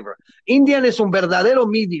medium flavor. Indian es un verdadero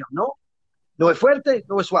medium, ¿no? No es fuerte,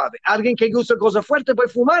 no es suave. Alguien que gusta cosas fuertes puede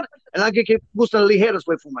fumar, y alguien que gusta ligeras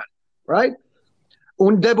puede fumar, right?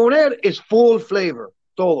 Un Debonair es full flavor,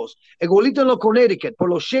 todos. Igualito en los Connecticut, por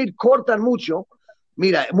los shades cortan mucho.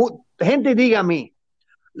 Mira, gente diga a mí,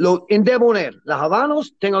 en Debonair, las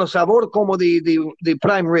Habanos tengan el sabor como de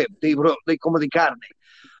prime rib, como de carne.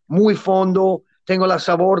 Muy fondo, tengo el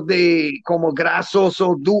sabor de como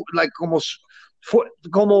grasoso, like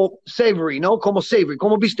como savory, ¿no? Como savory,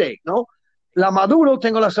 como bistec, ¿no? La Maduro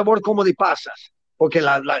tengo el sabor como de pasas, porque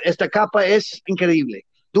esta capa es increíble,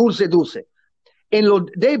 dulce, dulce. En los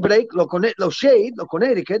Daybreak, los Shade, los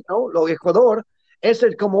Connecticut, ¿no? Los Ecuador, es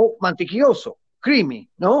como mantequilloso, creamy,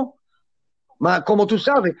 ¿no? Como tú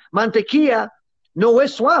sabes, mantequilla no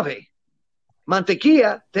es suave.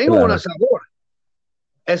 Mantequilla, tengo un sabor.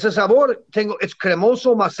 Ese sabor es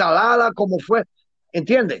cremoso, más salada, como fue.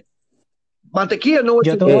 ¿Entiendes? Mantequilla no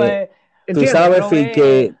es... Tú sabes, Phil,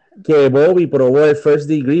 que Bobby probó el First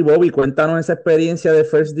Degree. Bobby, cuéntanos esa experiencia de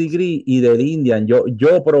First Degree y del Indian.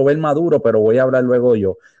 Yo probé el Maduro, pero voy a hablar luego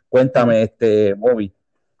yo. Cuéntame, Bobby,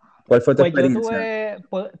 ¿cuál fue tu experiencia?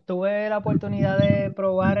 Yo tuve la oportunidad de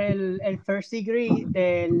probar el First Degree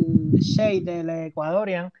del Shade, del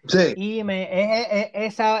Ecuadorian, sí. Y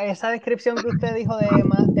esa descripción que usted dijo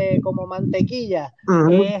de como mantequilla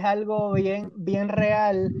es algo bien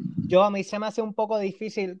real. A mí se me hace un poco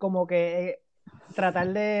difícil como que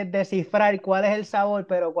tratar de descifrar cuál es el sabor,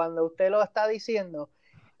 pero cuando usted lo está diciendo,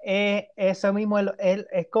 eso mismo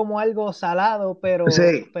es como algo salado, pero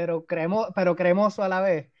cremoso a la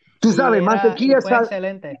vez. Tú sabes, mantequilla fue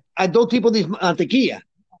excelente. Hay dos tipos de mantequilla.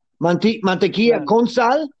 Mantequilla claro. con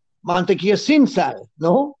sal, mantequilla sin sal,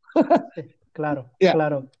 ¿no? Claro, yeah.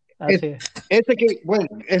 Claro. Así es. Bueno,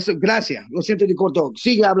 eso, gracias. Lo siento, te cortó.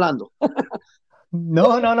 Sigue hablando.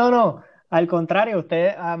 No. Al contrario,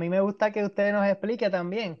 a mí me gusta que usted nos explique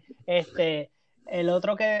también. El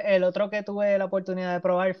otro que tuve la oportunidad de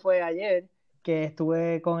probar fue ayer, que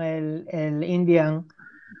estuve con el Indian,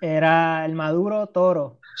 era el Maduro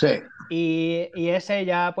Toro. Sí. Y ese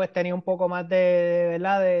ya pues tenía un poco más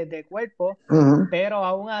de cuerpo, pero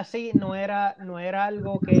aún así no era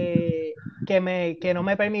algo que no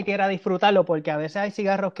me permitiera disfrutarlo, porque a veces hay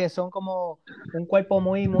cigarros que son como un cuerpo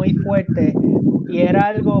muy, muy fuerte, y era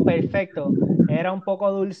algo perfecto. Era un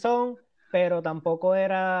poco dulzón, pero tampoco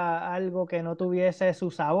era algo que no tuviese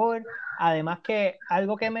su sabor. Además que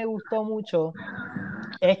algo que me gustó mucho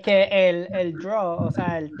es que el draw, o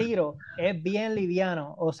sea, el tiro, es bien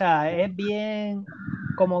liviano, o sea, es bien,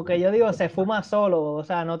 como que yo digo, se fuma solo, o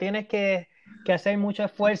sea, no tienes que hacer mucho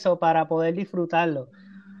esfuerzo para poder disfrutarlo.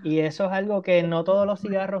 Y eso es algo que no todos los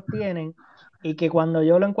cigarros tienen, y que cuando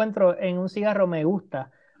yo lo encuentro en un cigarro me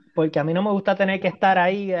gusta, porque a mí no me gusta tener que estar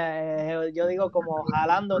ahí, yo digo, como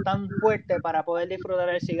jalando tan fuerte para poder disfrutar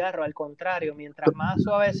el cigarro. Al contrario, mientras más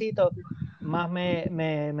suavecito, más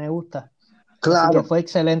me gusta. Claro. Así que fue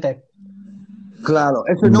excelente. Claro.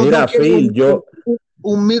 Mira, Phil,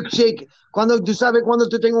 un milkshake. Tú sabes cuando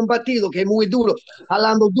tú tengas un batido que es muy duro,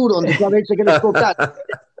 jalando duro, donde tú a veces quieres cortar.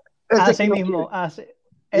 Así mismo,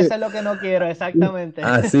 eso es lo que no quiero, exactamente.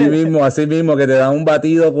 Así mismo, que te da un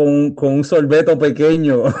batido con un sorbeto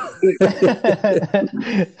pequeño.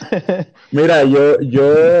 Mira,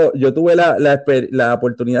 yo tuve la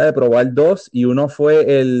oportunidad de probar dos, y uno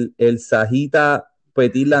fue el Sajita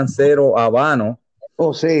Petit Lancero Habano.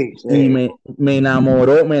 Oh, sí. Y me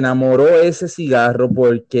enamoró ese cigarro,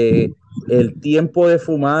 porque el tiempo de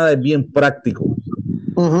fumada es bien práctico.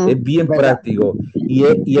 Es bien práctico, y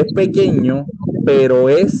es pequeño, pero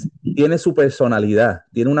tiene su personalidad,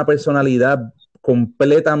 tiene una personalidad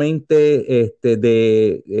completamente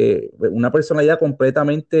una personalidad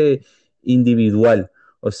completamente individual.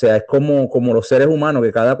 O sea, es como los seres humanos,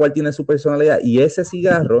 que cada cual tiene su personalidad, y ese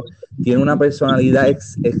cigarro tiene una personalidad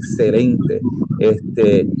excelente.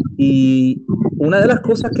 Y una de las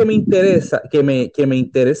cosas que me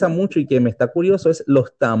interesa mucho y que me está curioso es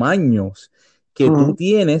los tamaños que tú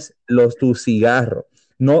tienes tus cigarros.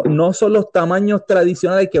 No son los tamaños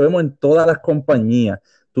tradicionales que vemos en todas las compañías.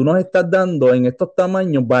 Tú nos estás dando en estos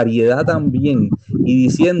tamaños variedad también, y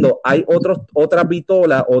diciendo, hay otras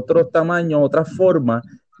vitolas, otros tamaños, otras formas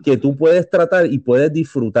que tú puedes tratar y puedes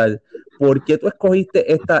disfrutar. ¿Por qué tú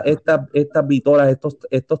escogiste estas vitolas,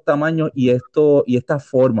 estos tamaños y estas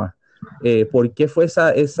formas? ¿Por qué fue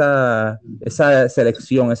esa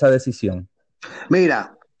selección, esa decisión?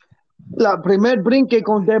 Mira, la primer brinque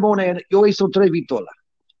con Debonair, yo hice 3 vitolas.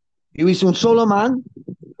 Yo hice un Solomon,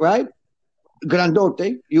 right?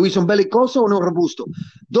 Grandote. Yo hice un belicoso, uno robusto.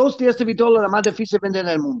 2 de estas vitolas, la más difícil de vender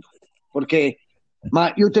en el mundo. Porque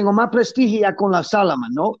Yo tengo más prestigio con la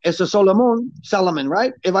Salomon, ¿no? Ese Salomon,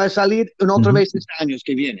 right? Y va a salir en otra vez este año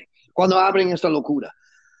que viene, cuando abren esta locura.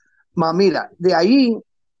 Mira, de ahí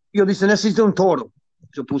yo dice, necesito un toro.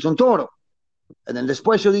 Yo puse un toro. Y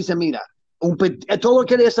después yo dice, mira, todo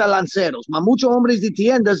quiere ser lanceros. Muchos hombres de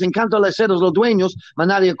tiendas encantan lanceros, los dueños,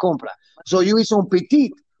 nadie compra. So yo hice un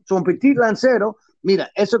petit lancero. Mira,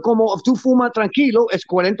 eso como tú fumas tranquilo, es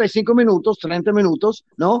 45 minutos, 30 minutos,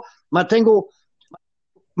 ¿no? Tengo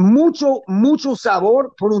mucho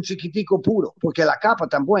sabor por un chiquitico puro, porque la capa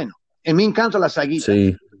tan bueno. Y me encanta la saguita.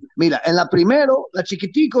 Sí. Mira, en la primero, la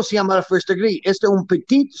chiquitico se llama la First Degree. Este es un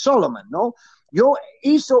Petit Solomon, ¿no? Yo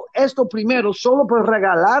hizo esto primero solo para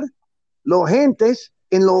regalar los gentes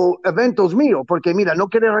en los eventos míos, porque mira, no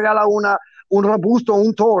quiere regalar un robusto o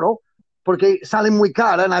un toro, porque salen muy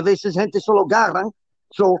caras, a veces gente solo agarran,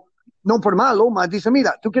 no por malo, mas dice,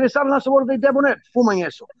 mira, ¿tú quieres saber la sabor de Debonair? Fuman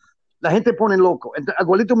eso. La gente pone loco.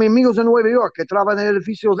 Igualito mis amigos de Nueva York que trabajan en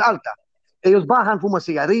edificios altos, ellos bajan, fuman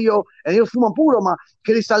cigarrillo, ellos fuman puro, más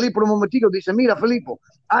quieren salir por un momentito, dicen, mira, Felipe,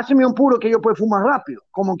 hazme un puro que yo puedo fumar rápido,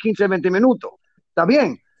 como en 15, 20 minutos. Está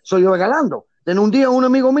bien, soy yo regalando. En un día un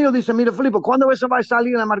amigo mío dice, mira, Felipe, ¿cuándo eso va a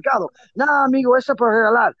salir en el mercado? No, amigo, eso es para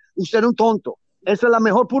regalar. Usted es un tonto. Esa es la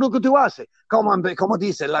mejor puro que tú haces. Como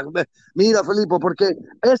dice, mira, Felipe, porque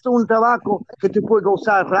esto es un tabaco que tú puedes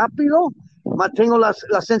gozar rápido, mas tengo la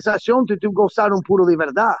sensación de tú gozar un puro de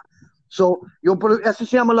verdad. Eso se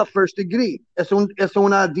llama la First Degree. Es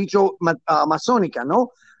una dicho masónica, ¿no?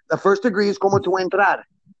 La First Degree es como tú entrar,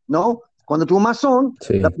 ¿no? Cuando tú masón,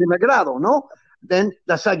 sí. El primer grado, ¿no? Then,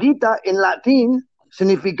 la saguita en latín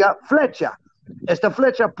significa flecha. Esta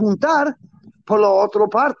flecha apuntar por la otra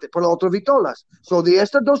parte, por las otras vitolas. De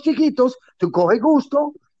estos dos chiquitos, tú coges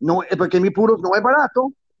gusto, no, porque mi puro no es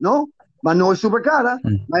barato, ¿no? Mas no es súper cara,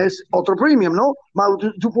 es otro premium, ¿no? Mas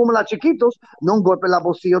tú fumas las chiquitos, no golpe la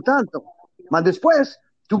bolsillo tanto. Mas después,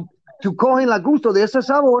 tú coges el gusto de ese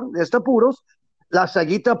sabor, de estos puros, la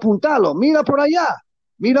saguita apuntalo, mira por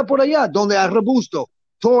allá, donde hay robusto,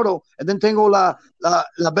 toro, y then tengo la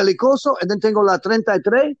belicoso, y then tengo la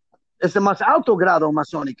 33, es el más alto grado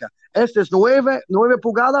masónica. Este es 9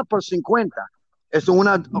 pulgadas por 50, es un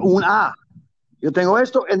A. Yo tengo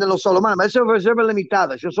esto en los Solomon, es reserva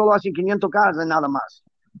limitada. Yo solo hago 500 cajas, nada más.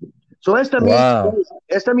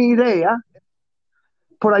 Esta es mi idea.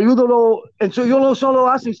 Por ayudarlo, yo solo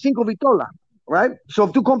hago 5 vitolas, right? Si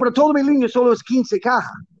tú compras toda mi línea, solo es 15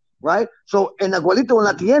 cajas, right? En igualito en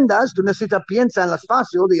las tiendas, tú necesitas pensar en el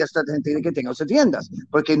espacio de esta gente que tenga esas tiendas,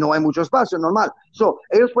 porque no hay mucho espacio normal.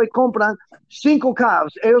 Ellos pues compran 5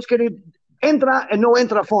 cajas, ellos quieren entra y no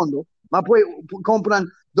entra a fondo, pues compran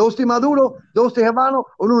 2 de Maduro, 2 de Habano,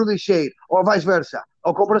 o 1 de Shade, o viceversa.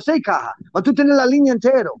 O compra 6 cajas. Pero tú tienes la línea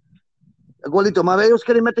entera. Igualito, más ellos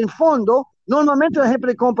quieren meter en fondo. Normalmente la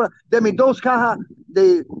gente compra de mis 2 cajas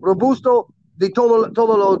de robusto de todo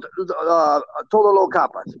los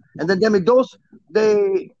capas. Entonces, de mis 2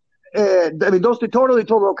 de toro de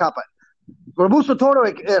todos los capas. Robusto toro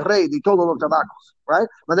es el rey de todos los tabacos, right?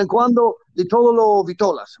 Mas de cuando de todos los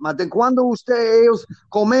vitolas, mas de cuando ellos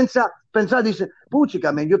comienza a pensar, dice,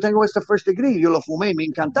 puchica, yo tengo esta First Degree, yo lo fumé, me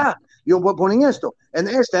encanta, yo voy a poner esto, en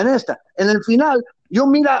esta. En el final, yo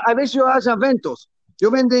mira, a veces yo hago eventos,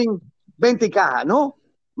 yo venden 20 cajas, ¿no?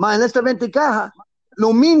 Mas en estas 20 cajas,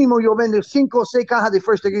 lo mínimo yo vendo 5 o 6 cajas de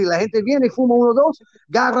First Degree. La gente viene y fuma 1 o 2,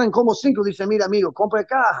 agarran como 5, dice, mira, amigo, compra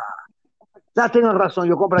caja. Ya tengo razón,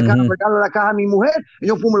 yo compro acá, regalo la caja a mi mujer y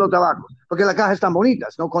yo fumo los tabacos, porque las cajas están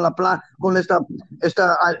bonitas, ¿no? Con esta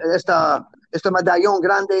medallón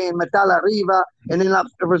grande en metal arriba, en la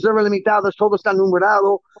reserva limitada, todo está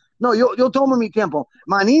numerado. No, yo tomo mi tiempo.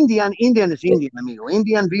 Man, Indian es Indian, amigo.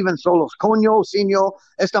 Indian viven solos. Coño, Sinio,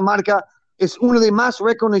 esta marca es una de más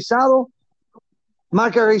reconocidas,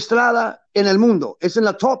 marca registrada en el mundo. Es en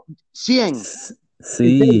la top 100.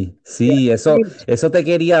 Sí, eso te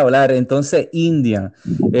quería hablar. Entonces, Indian,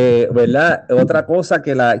 ¿verdad? Otra cosa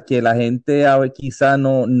que la gente quizá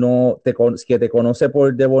que te conoce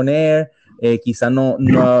por Debonair, quizá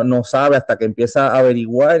no sabe hasta que empieza a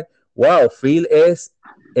averiguar. Wow, Phil es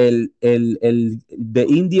el The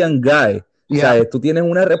Indian Guy. Yeah. O sea, tú tienes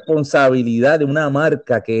una responsabilidad de una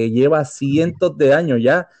marca que lleva cientos de años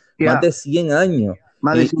ya, más de 100 años.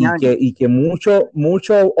 Y que muchos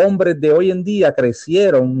hombres de hoy en día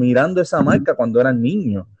crecieron mirando esa marca cuando eran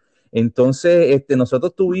niños. Entonces,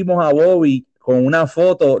 nosotros tuvimos a Bobby con una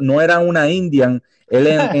foto, no era una Indian, él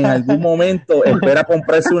en algún momento espera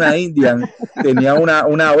comprarse una Indian, tenía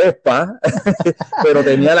una Vespa, pero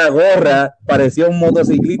tenía la gorra, parecía un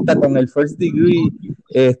motociclista con el First Degree,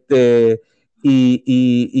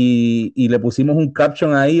 y le pusimos un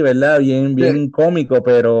caption ahí, ¿verdad? Bien, bien cómico,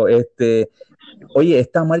 pero oye,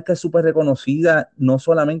 esta marca es súper reconocida no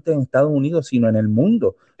solamente en Estados Unidos, sino en el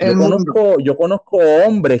mundo. Yo conozco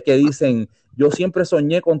hombres que dicen, yo siempre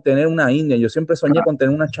soñé con tener una Indian, yo siempre soñé con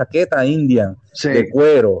tener una chaqueta Indian de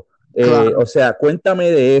cuero. O sea,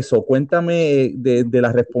 cuéntame de eso, cuéntame de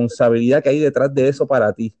la responsabilidad que hay detrás de eso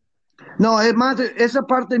para ti. No, es más, esa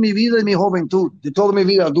parte de mi vida, de mi juventud, de toda mi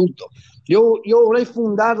vida adulto. Yo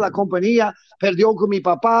refundar la compañía, perdió con mi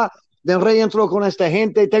papá, de reentro con esta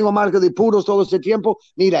gente, tengo marca de puros todo este tiempo.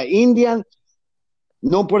 Mira, Indian,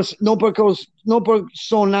 no por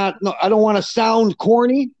sonar, no, I don't want to sound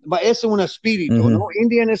corny, pero es un espíritu, ¿no?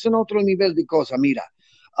 Indian es un otro nivel de cosa, mira.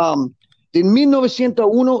 De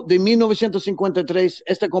 1901, de 1953,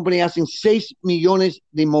 esta compañía hace 6 millones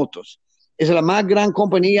de motos. Es la más gran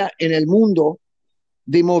compañía en el mundo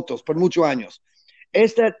de motos por muchos años.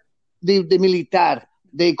 Esta de militar,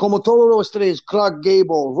 de como todos los tres, Clark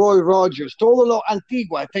Gable, Roy Rogers, todo lo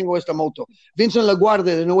antiguo, tengo esta moto. Vincent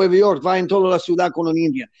LaGuardia de Nueva York va en toda la ciudad con un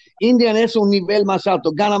Indian. Indian es un nivel más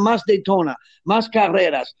alto, gana más Daytona, más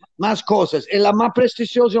carreras, más cosas. Es la más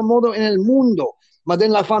prestigiosa moto en el mundo. Más de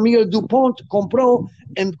la familia DuPont compró,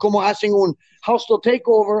 como hacen un hostile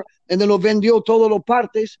takeover, y lo vendió todas las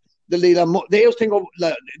partes. De ellos tengo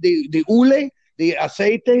de hule, de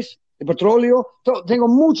aceites, de petróleo, tengo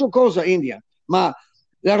muchas cosas, India. Ma,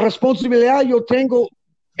 la responsabilidad yo tengo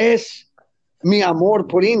es mi amor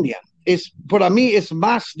por India. Para mí es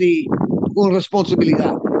más de una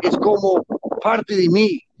responsabilidad. Es como parte de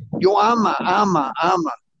mí. Yo ama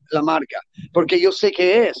la marca, porque yo sé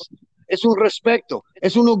que es un respeto,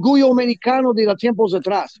 es un orgullo americano de los tiempos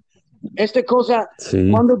atrás. Esta cosa,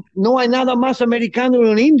 cuando no hay nada más americano que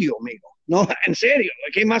un indio, amigo. No, en serio,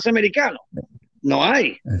 ¿qué más americano? No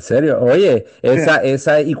hay. En serio, oye,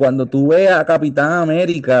 y cuando tú ves a Capitán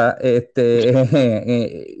América,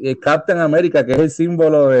 Captain America, que es el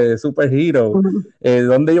símbolo de Superhero,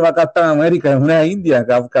 ¿dónde lleva Captain America? Es una India.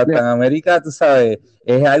 Captain America, tú sabes,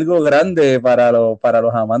 es algo grande para los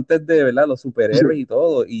amantes de, ¿verdad? Los superhéroes y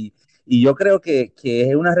todo, y yo creo que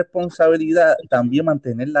es una responsabilidad también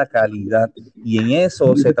mantener la calidad, y en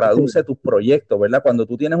eso se traduce tus proyectos, ¿verdad? Cuando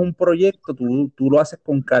tú tienes un proyecto, tú lo haces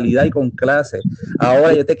con calidad y con clase.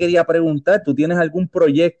 Ahora yo te quería preguntar, ¿tú tienes algún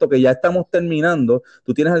proyecto que ya estamos terminando?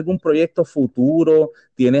 ¿Tú tienes algún proyecto futuro?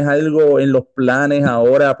 ¿Tienes algo en los planes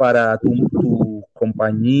ahora para tu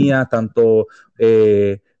compañía, tanto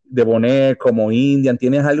Debonair como Indian?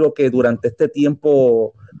 ¿Tienes algo que durante este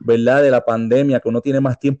tiempo, ¿verdad?, de la pandemia, que uno tiene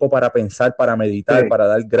más tiempo para pensar, para meditar, para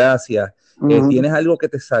dar gracias? ¿Tienes algo que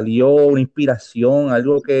te salió, una inspiración,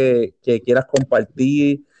 algo que quieras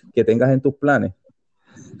compartir, que tengas en tus planes?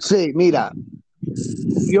 Sí, mira,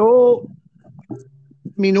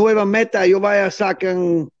 mi nueva meta, yo voy a sacar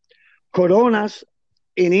coronas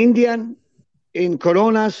en Indian, en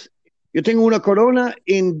coronas. Yo tengo una corona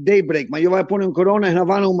en Daybreak, yo voy a poner una corona en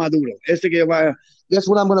Habano Maduro. That's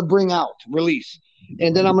what I'm going to bring out, release.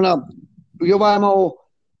 And then I'm going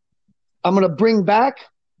to bring back,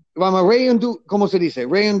 vamos a reintroducir, ¿cómo se dice?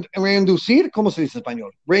 Reintroducir, ¿cómo se dice en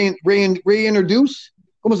español? Reintroduce,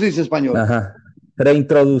 ¿cómo se dice en español? Ajá.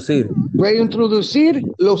 Reintroducir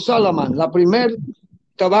los Salaman, la primer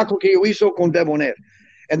tabaco que yo hizo con Debonair.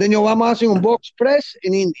 Y then yo vamos a hacer un box press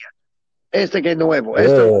en India. Que es nuevo.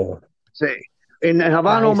 Sí. En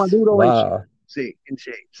Habano Maduro. Wow. Sí.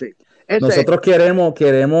 Nosotros queremos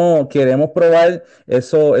probar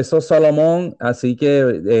esos Salomón, así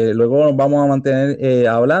que luego nos vamos a mantener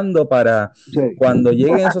hablando para cuando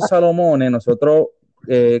lleguen esos Salomones, nosotros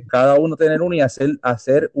cada uno tener uno y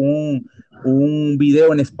hacer un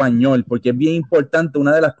video en español, porque es bien importante.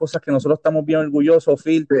 Una de las cosas que nosotros estamos bien orgullosos,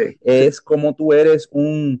 Phil, es como tú eres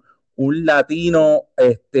un latino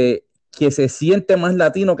que se siente más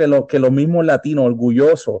latino que los mismos latinos,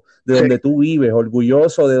 orgulloso de donde tú vives,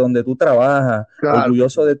 orgulloso de donde tú trabajas,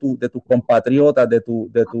 orgulloso de tus compatriotas, de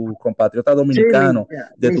tus compatriotas dominicanos,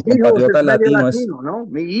 de tus compatriotas latinos. Latino, ¿no?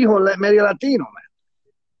 Mi hijo es medio latino, man.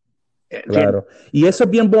 Claro, y eso es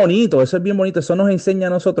bien bonito, eso nos enseña a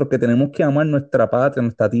nosotros que tenemos que amar nuestra patria,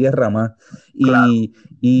 nuestra tierra más,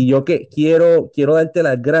 y yo quiero darte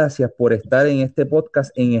las gracias por estar en este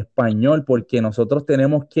podcast en español, porque nosotros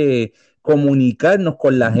tenemos que comunicarnos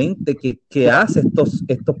con la gente que hace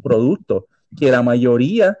estos productos, que la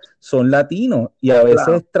mayoría son latinos, y a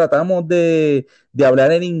veces tratamos de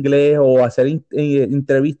hablar en inglés o hacer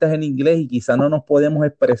entrevistas en inglés y quizás no nos podemos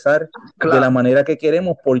expresar de la manera que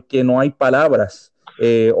queremos porque no hay palabras,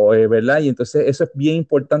 ¿verdad? Y entonces eso es bien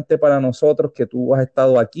importante para nosotros, que tú has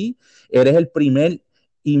estado aquí, eres el primer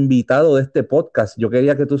invitado de este podcast. Yo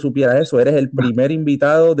quería que tú supieras eso. Eres el primer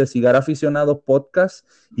invitado de Cigar Aficionados Podcast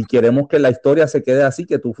y queremos que la historia se quede así,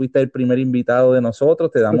 que tú fuiste el primer invitado de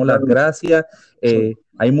nosotros. Te damos las gracias.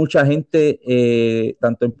 Hay mucha gente,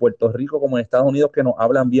 tanto en Puerto Rico como en Estados Unidos, que nos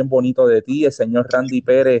hablan bien bonito de ti. El señor Randy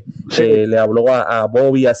Pérez le habló a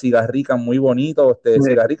Bobby, a Cigarrican, muy bonito.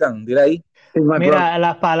 Cigarrican, dile ahí. Mira,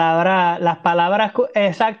 las palabras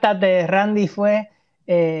exactas de Randy fue,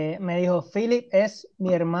 me dijo, Philip es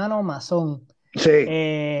mi hermano masón. Sí.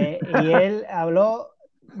 Y él habló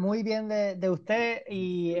muy bien de usted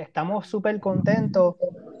y estamos súper contentos.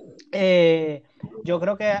 Yo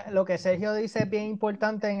creo que lo que Sergio dice es bien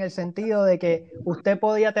importante en el sentido de que usted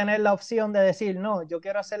podía tener la opción de decir, no, yo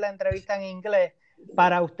quiero hacer la entrevista en inglés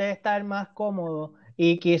para usted estar más cómodo.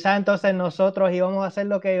 Y quizás entonces nosotros íbamos a hacer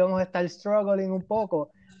lo que íbamos a estar struggling un poco,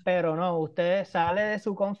 pero no, usted sale de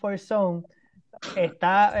su comfort zone,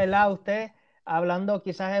 está, ¿verdad? Usted hablando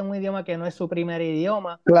quizás en un idioma que no es su primer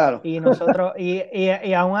idioma. Claro. Y nosotros,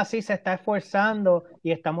 y aún así se está esforzando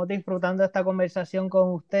y estamos disfrutando esta conversación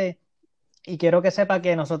con usted. Y quiero que sepa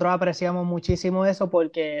que nosotros apreciamos muchísimo eso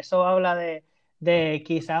porque eso habla de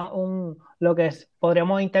quizás lo que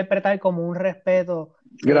podríamos interpretar como un respeto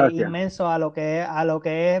inmenso a lo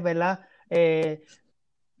que es, ¿verdad?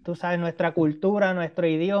 Tú sabes, nuestra cultura, nuestro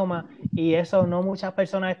idioma, y eso no muchas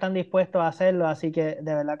personas están dispuestos a hacerlo, así que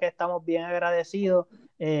de verdad que estamos bien agradecidos,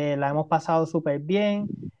 la hemos pasado súper bien,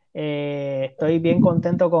 estoy bien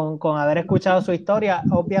contento con haber escuchado su historia.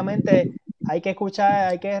 Obviamente hay que escuchar,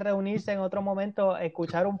 hay que reunirse en otro momento,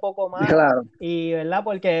 escuchar un poco más, claro. Y ¿verdad?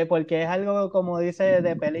 Porque es algo, como dice,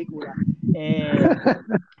 de película.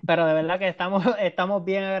 Pero de verdad que estamos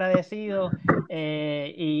bien agradecidos,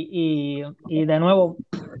 y de nuevo,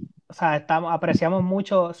 o sea, apreciamos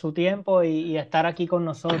mucho su tiempo y estar aquí con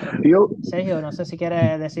nosotros. Sergio, no sé si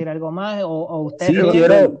quiere decir algo más o usted. Sí,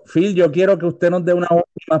 Phil, yo quiero que usted nos dé unas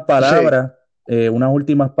últimas palabras,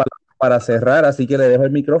 para cerrar, así que le dejo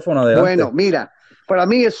el micrófono adelante. Bueno, mira, para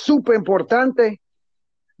mí es súper importante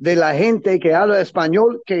de la gente que habla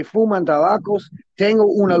español, que fuman tabacos, tengo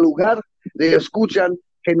un lugar de escuchan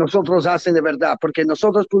que nosotros hacen de verdad, porque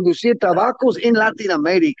nosotros producimos tabacos en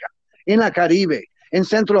Latinoamérica, en la Caribe, en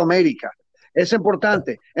Centroamérica. Es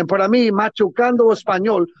importante. Y para mí, machucando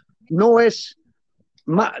español no es,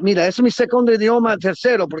 mira, es mi segundo idioma,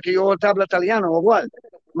 tercero, porque yo hablo italiano igual.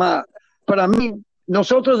 Para mí,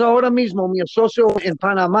 nosotros ahora mismo, mi socio en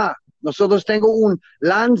Panamá, nosotros tengo un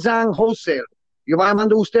Lanzang Wholesale. Yo voy a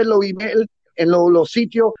mandar a usted los email en los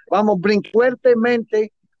sitios. Vamos a brincar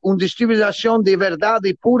fuertemente una distribución de verdad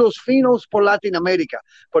de puros finos por Latinoamérica.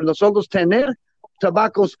 Por nosotros tener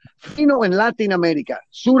tabacos finos en Latinoamérica,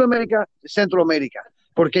 Sudamérica, Centroamérica.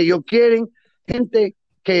 Porque ellos quieren gente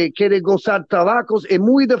que quiere gozar tabacos. Es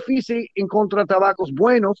muy difícil encontrar tabacos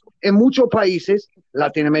buenos en muchos países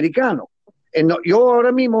latinoamericanos. Yo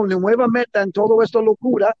ahora mismo, mi nueva meta en todo esto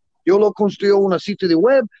locura, yo lo construyo un sitio de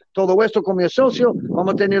web, todo esto con mi socio,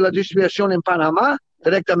 vamos a tener la distribución en Panamá,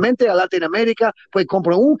 directamente a Latinoamérica, pues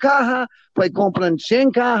compran un caja, pues compran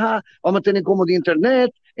 100 cajas, vamos a tener como de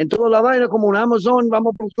internet, en toda la vaina como un Amazon,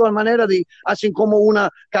 vamos a buscar manera de hacer como un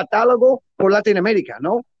catálogo por Latinoamérica,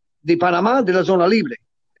 ¿no? De Panamá, de la zona libre.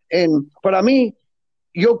 Para mí,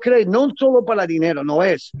 yo creo, no solo para dinero, no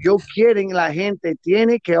es. Yo quiero la gente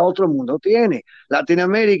tiene que otro mundo tiene.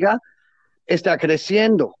 Latinoamérica está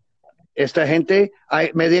creciendo. Esta gente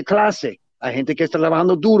hay media clase, hay gente que está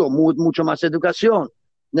trabajando duro, mucho más educación.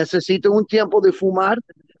 Necesito un tiempo de fumar.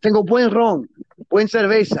 Tengo buen ron, buena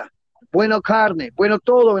cerveza, buena carne, bueno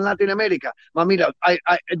todo en Latinoamérica. Mira,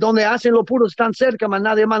 donde hacen los puros están cerca, más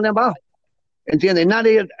nadie manda abajo. ¿Entiendes?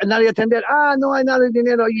 Nadie atender. No hay nada de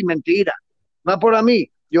dinero ahí. Mentira. Para mí,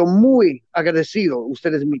 yo muy agradecido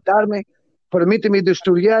ustedes invitarme, permíteme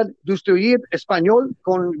destruir español,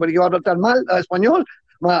 porque yo hablo tan mal español.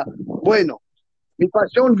 Bueno, mi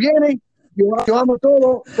pasión viene, yo amo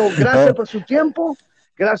todo, gracias por su tiempo,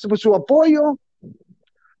 gracias por su apoyo,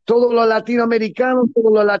 todos los latinoamericanos,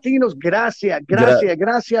 todos los latinos, gracias,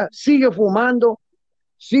 sigue fumando,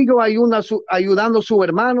 sigo ayudando a sus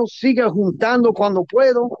hermanos, sigue juntando cuando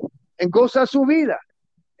puedo, en goza su vida.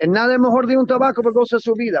 En nada es mejor de un tabaco para gozar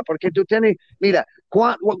su vida, porque tú tienes, mira,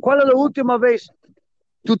 ¿cuál es la última vez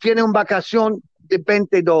tú tienes una vacación de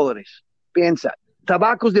 $20? Piensa,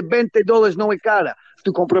 tabacos de $20 no es cara.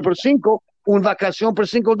 Tú compras por 5, una vacación por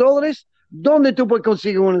 $5, ¿dónde tú puedes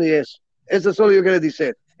conseguir uno de esos? Eso es solo yo quiero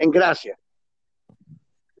decir, en gracia.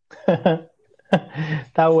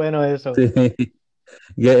 Está bueno eso. Sí.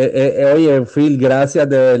 Oye, Phil, gracias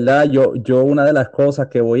de verdad. Yo una de las cosas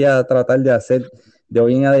que voy a tratar de hacer de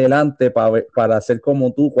hoy en adelante para hacer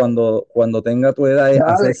como tú cuando tenga tu edad, es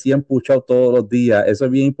hacer 100 push-ups todos los días. Eso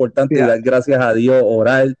es bien importante, y dar gracias a Dios,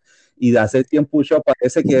 orar y de hacer 100 push-ups.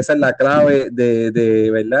 Parece que esa es la clave de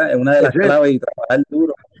 ¿verdad? Es una de las claves, y trabajar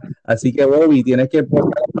duro. Así que, Bobby, tienes que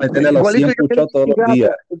meterle los 100 push-ups todos los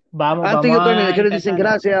días. Antes yo termine, quiero decir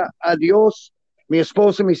gracias a Dios, mi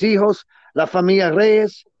esposa, mis hijos, la familia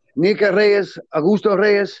Reyes, Nica Reyes, Augusto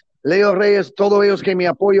Reyes, Leo Reyes, todos ellos que me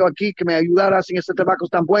apoyan aquí, que me ayudaron, hacen este trabajo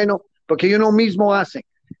tan bueno, porque ellos no mismo hacen.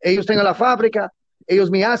 Ellos tienen la fábrica,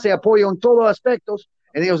 ellos me hacen apoyo en todos los aspectos,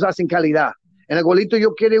 y ellos hacen calidad. En el golito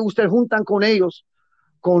yo quiero que ustedes juntan con ellos,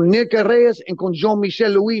 con Nica Reyes y con John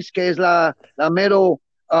Michel Luis, que es la mero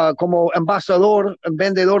como embajador,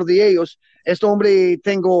 vendedor de ellos. Este hombre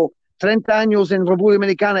tengo 30 años en República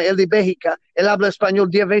Dominicana, él de Bélgica, él habla español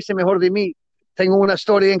 10 veces mejor de mí. Tengo una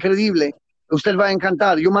historia increíble. Usted va a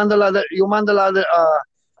encantar. Yo mando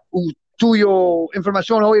tuyo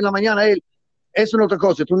información hoy en la mañana a él. Es una otra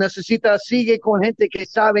cosa. Tú necesitas, sigue con gente que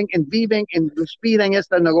saben y viven y respiran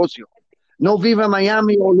este negocio. No vive en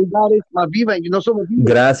Miami o lugares, más viven. No somos vivos.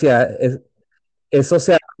 Gracias. Eso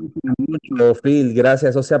se aprecia mucho, Phil, gracias,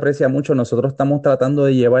 eso se aprecia mucho. Nosotros estamos tratando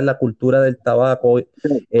de llevar la cultura del tabaco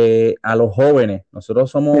a los jóvenes.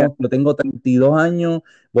 Nosotros yo tengo 32 años,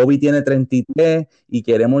 Bobby tiene 33, y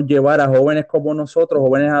queremos llevar a jóvenes como nosotros,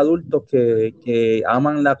 jóvenes adultos que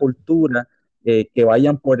aman la cultura, que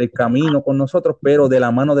vayan por el camino con nosotros, pero de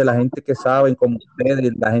la mano de la gente que saben, como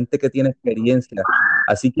ustedes, la gente que tiene experiencia.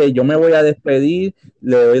 Así que yo me voy a despedir.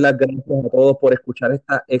 Le doy las gracias a todos por escuchar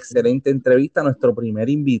esta excelente entrevista, nuestro primer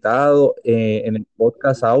invitado en el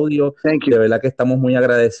podcast audio. De verdad que estamos muy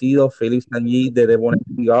agradecidos. Philip Sangi de Debonair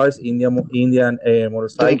Cigars, Indian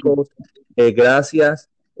Motorcycles. Gracias.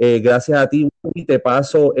 Gracias a ti, y te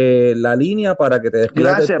paso la línea para que te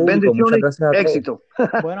despidas del público. Muchas gracias a todos. Éxito.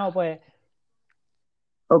 Bueno, pues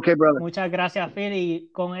okay, brother. Muchas gracias, Phil, y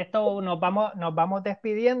con esto nos vamos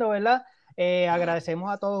despidiendo, ¿verdad?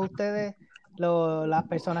 Agradecemos a todos ustedes, las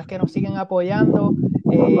personas que nos siguen apoyando.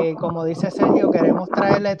 Como dice Sergio, queremos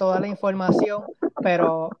traerle toda la información,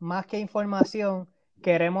 pero más que información,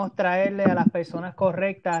 queremos traerle a las personas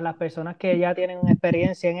correctas, a las personas que ya tienen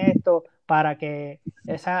experiencia en esto, para que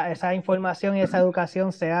esa información y esa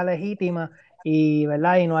educación sea legítima y,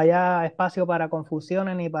 ¿verdad? Y no haya espacio para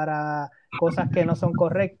confusiones ni para cosas que no son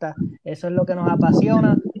correctas. Eso es lo que nos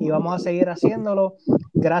apasiona y vamos a seguir haciéndolo.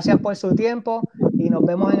 Gracias por su tiempo y nos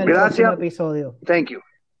vemos en el próximo episodio. Thank you.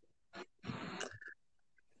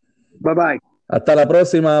 Bye bye. Hasta la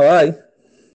próxima. Bye.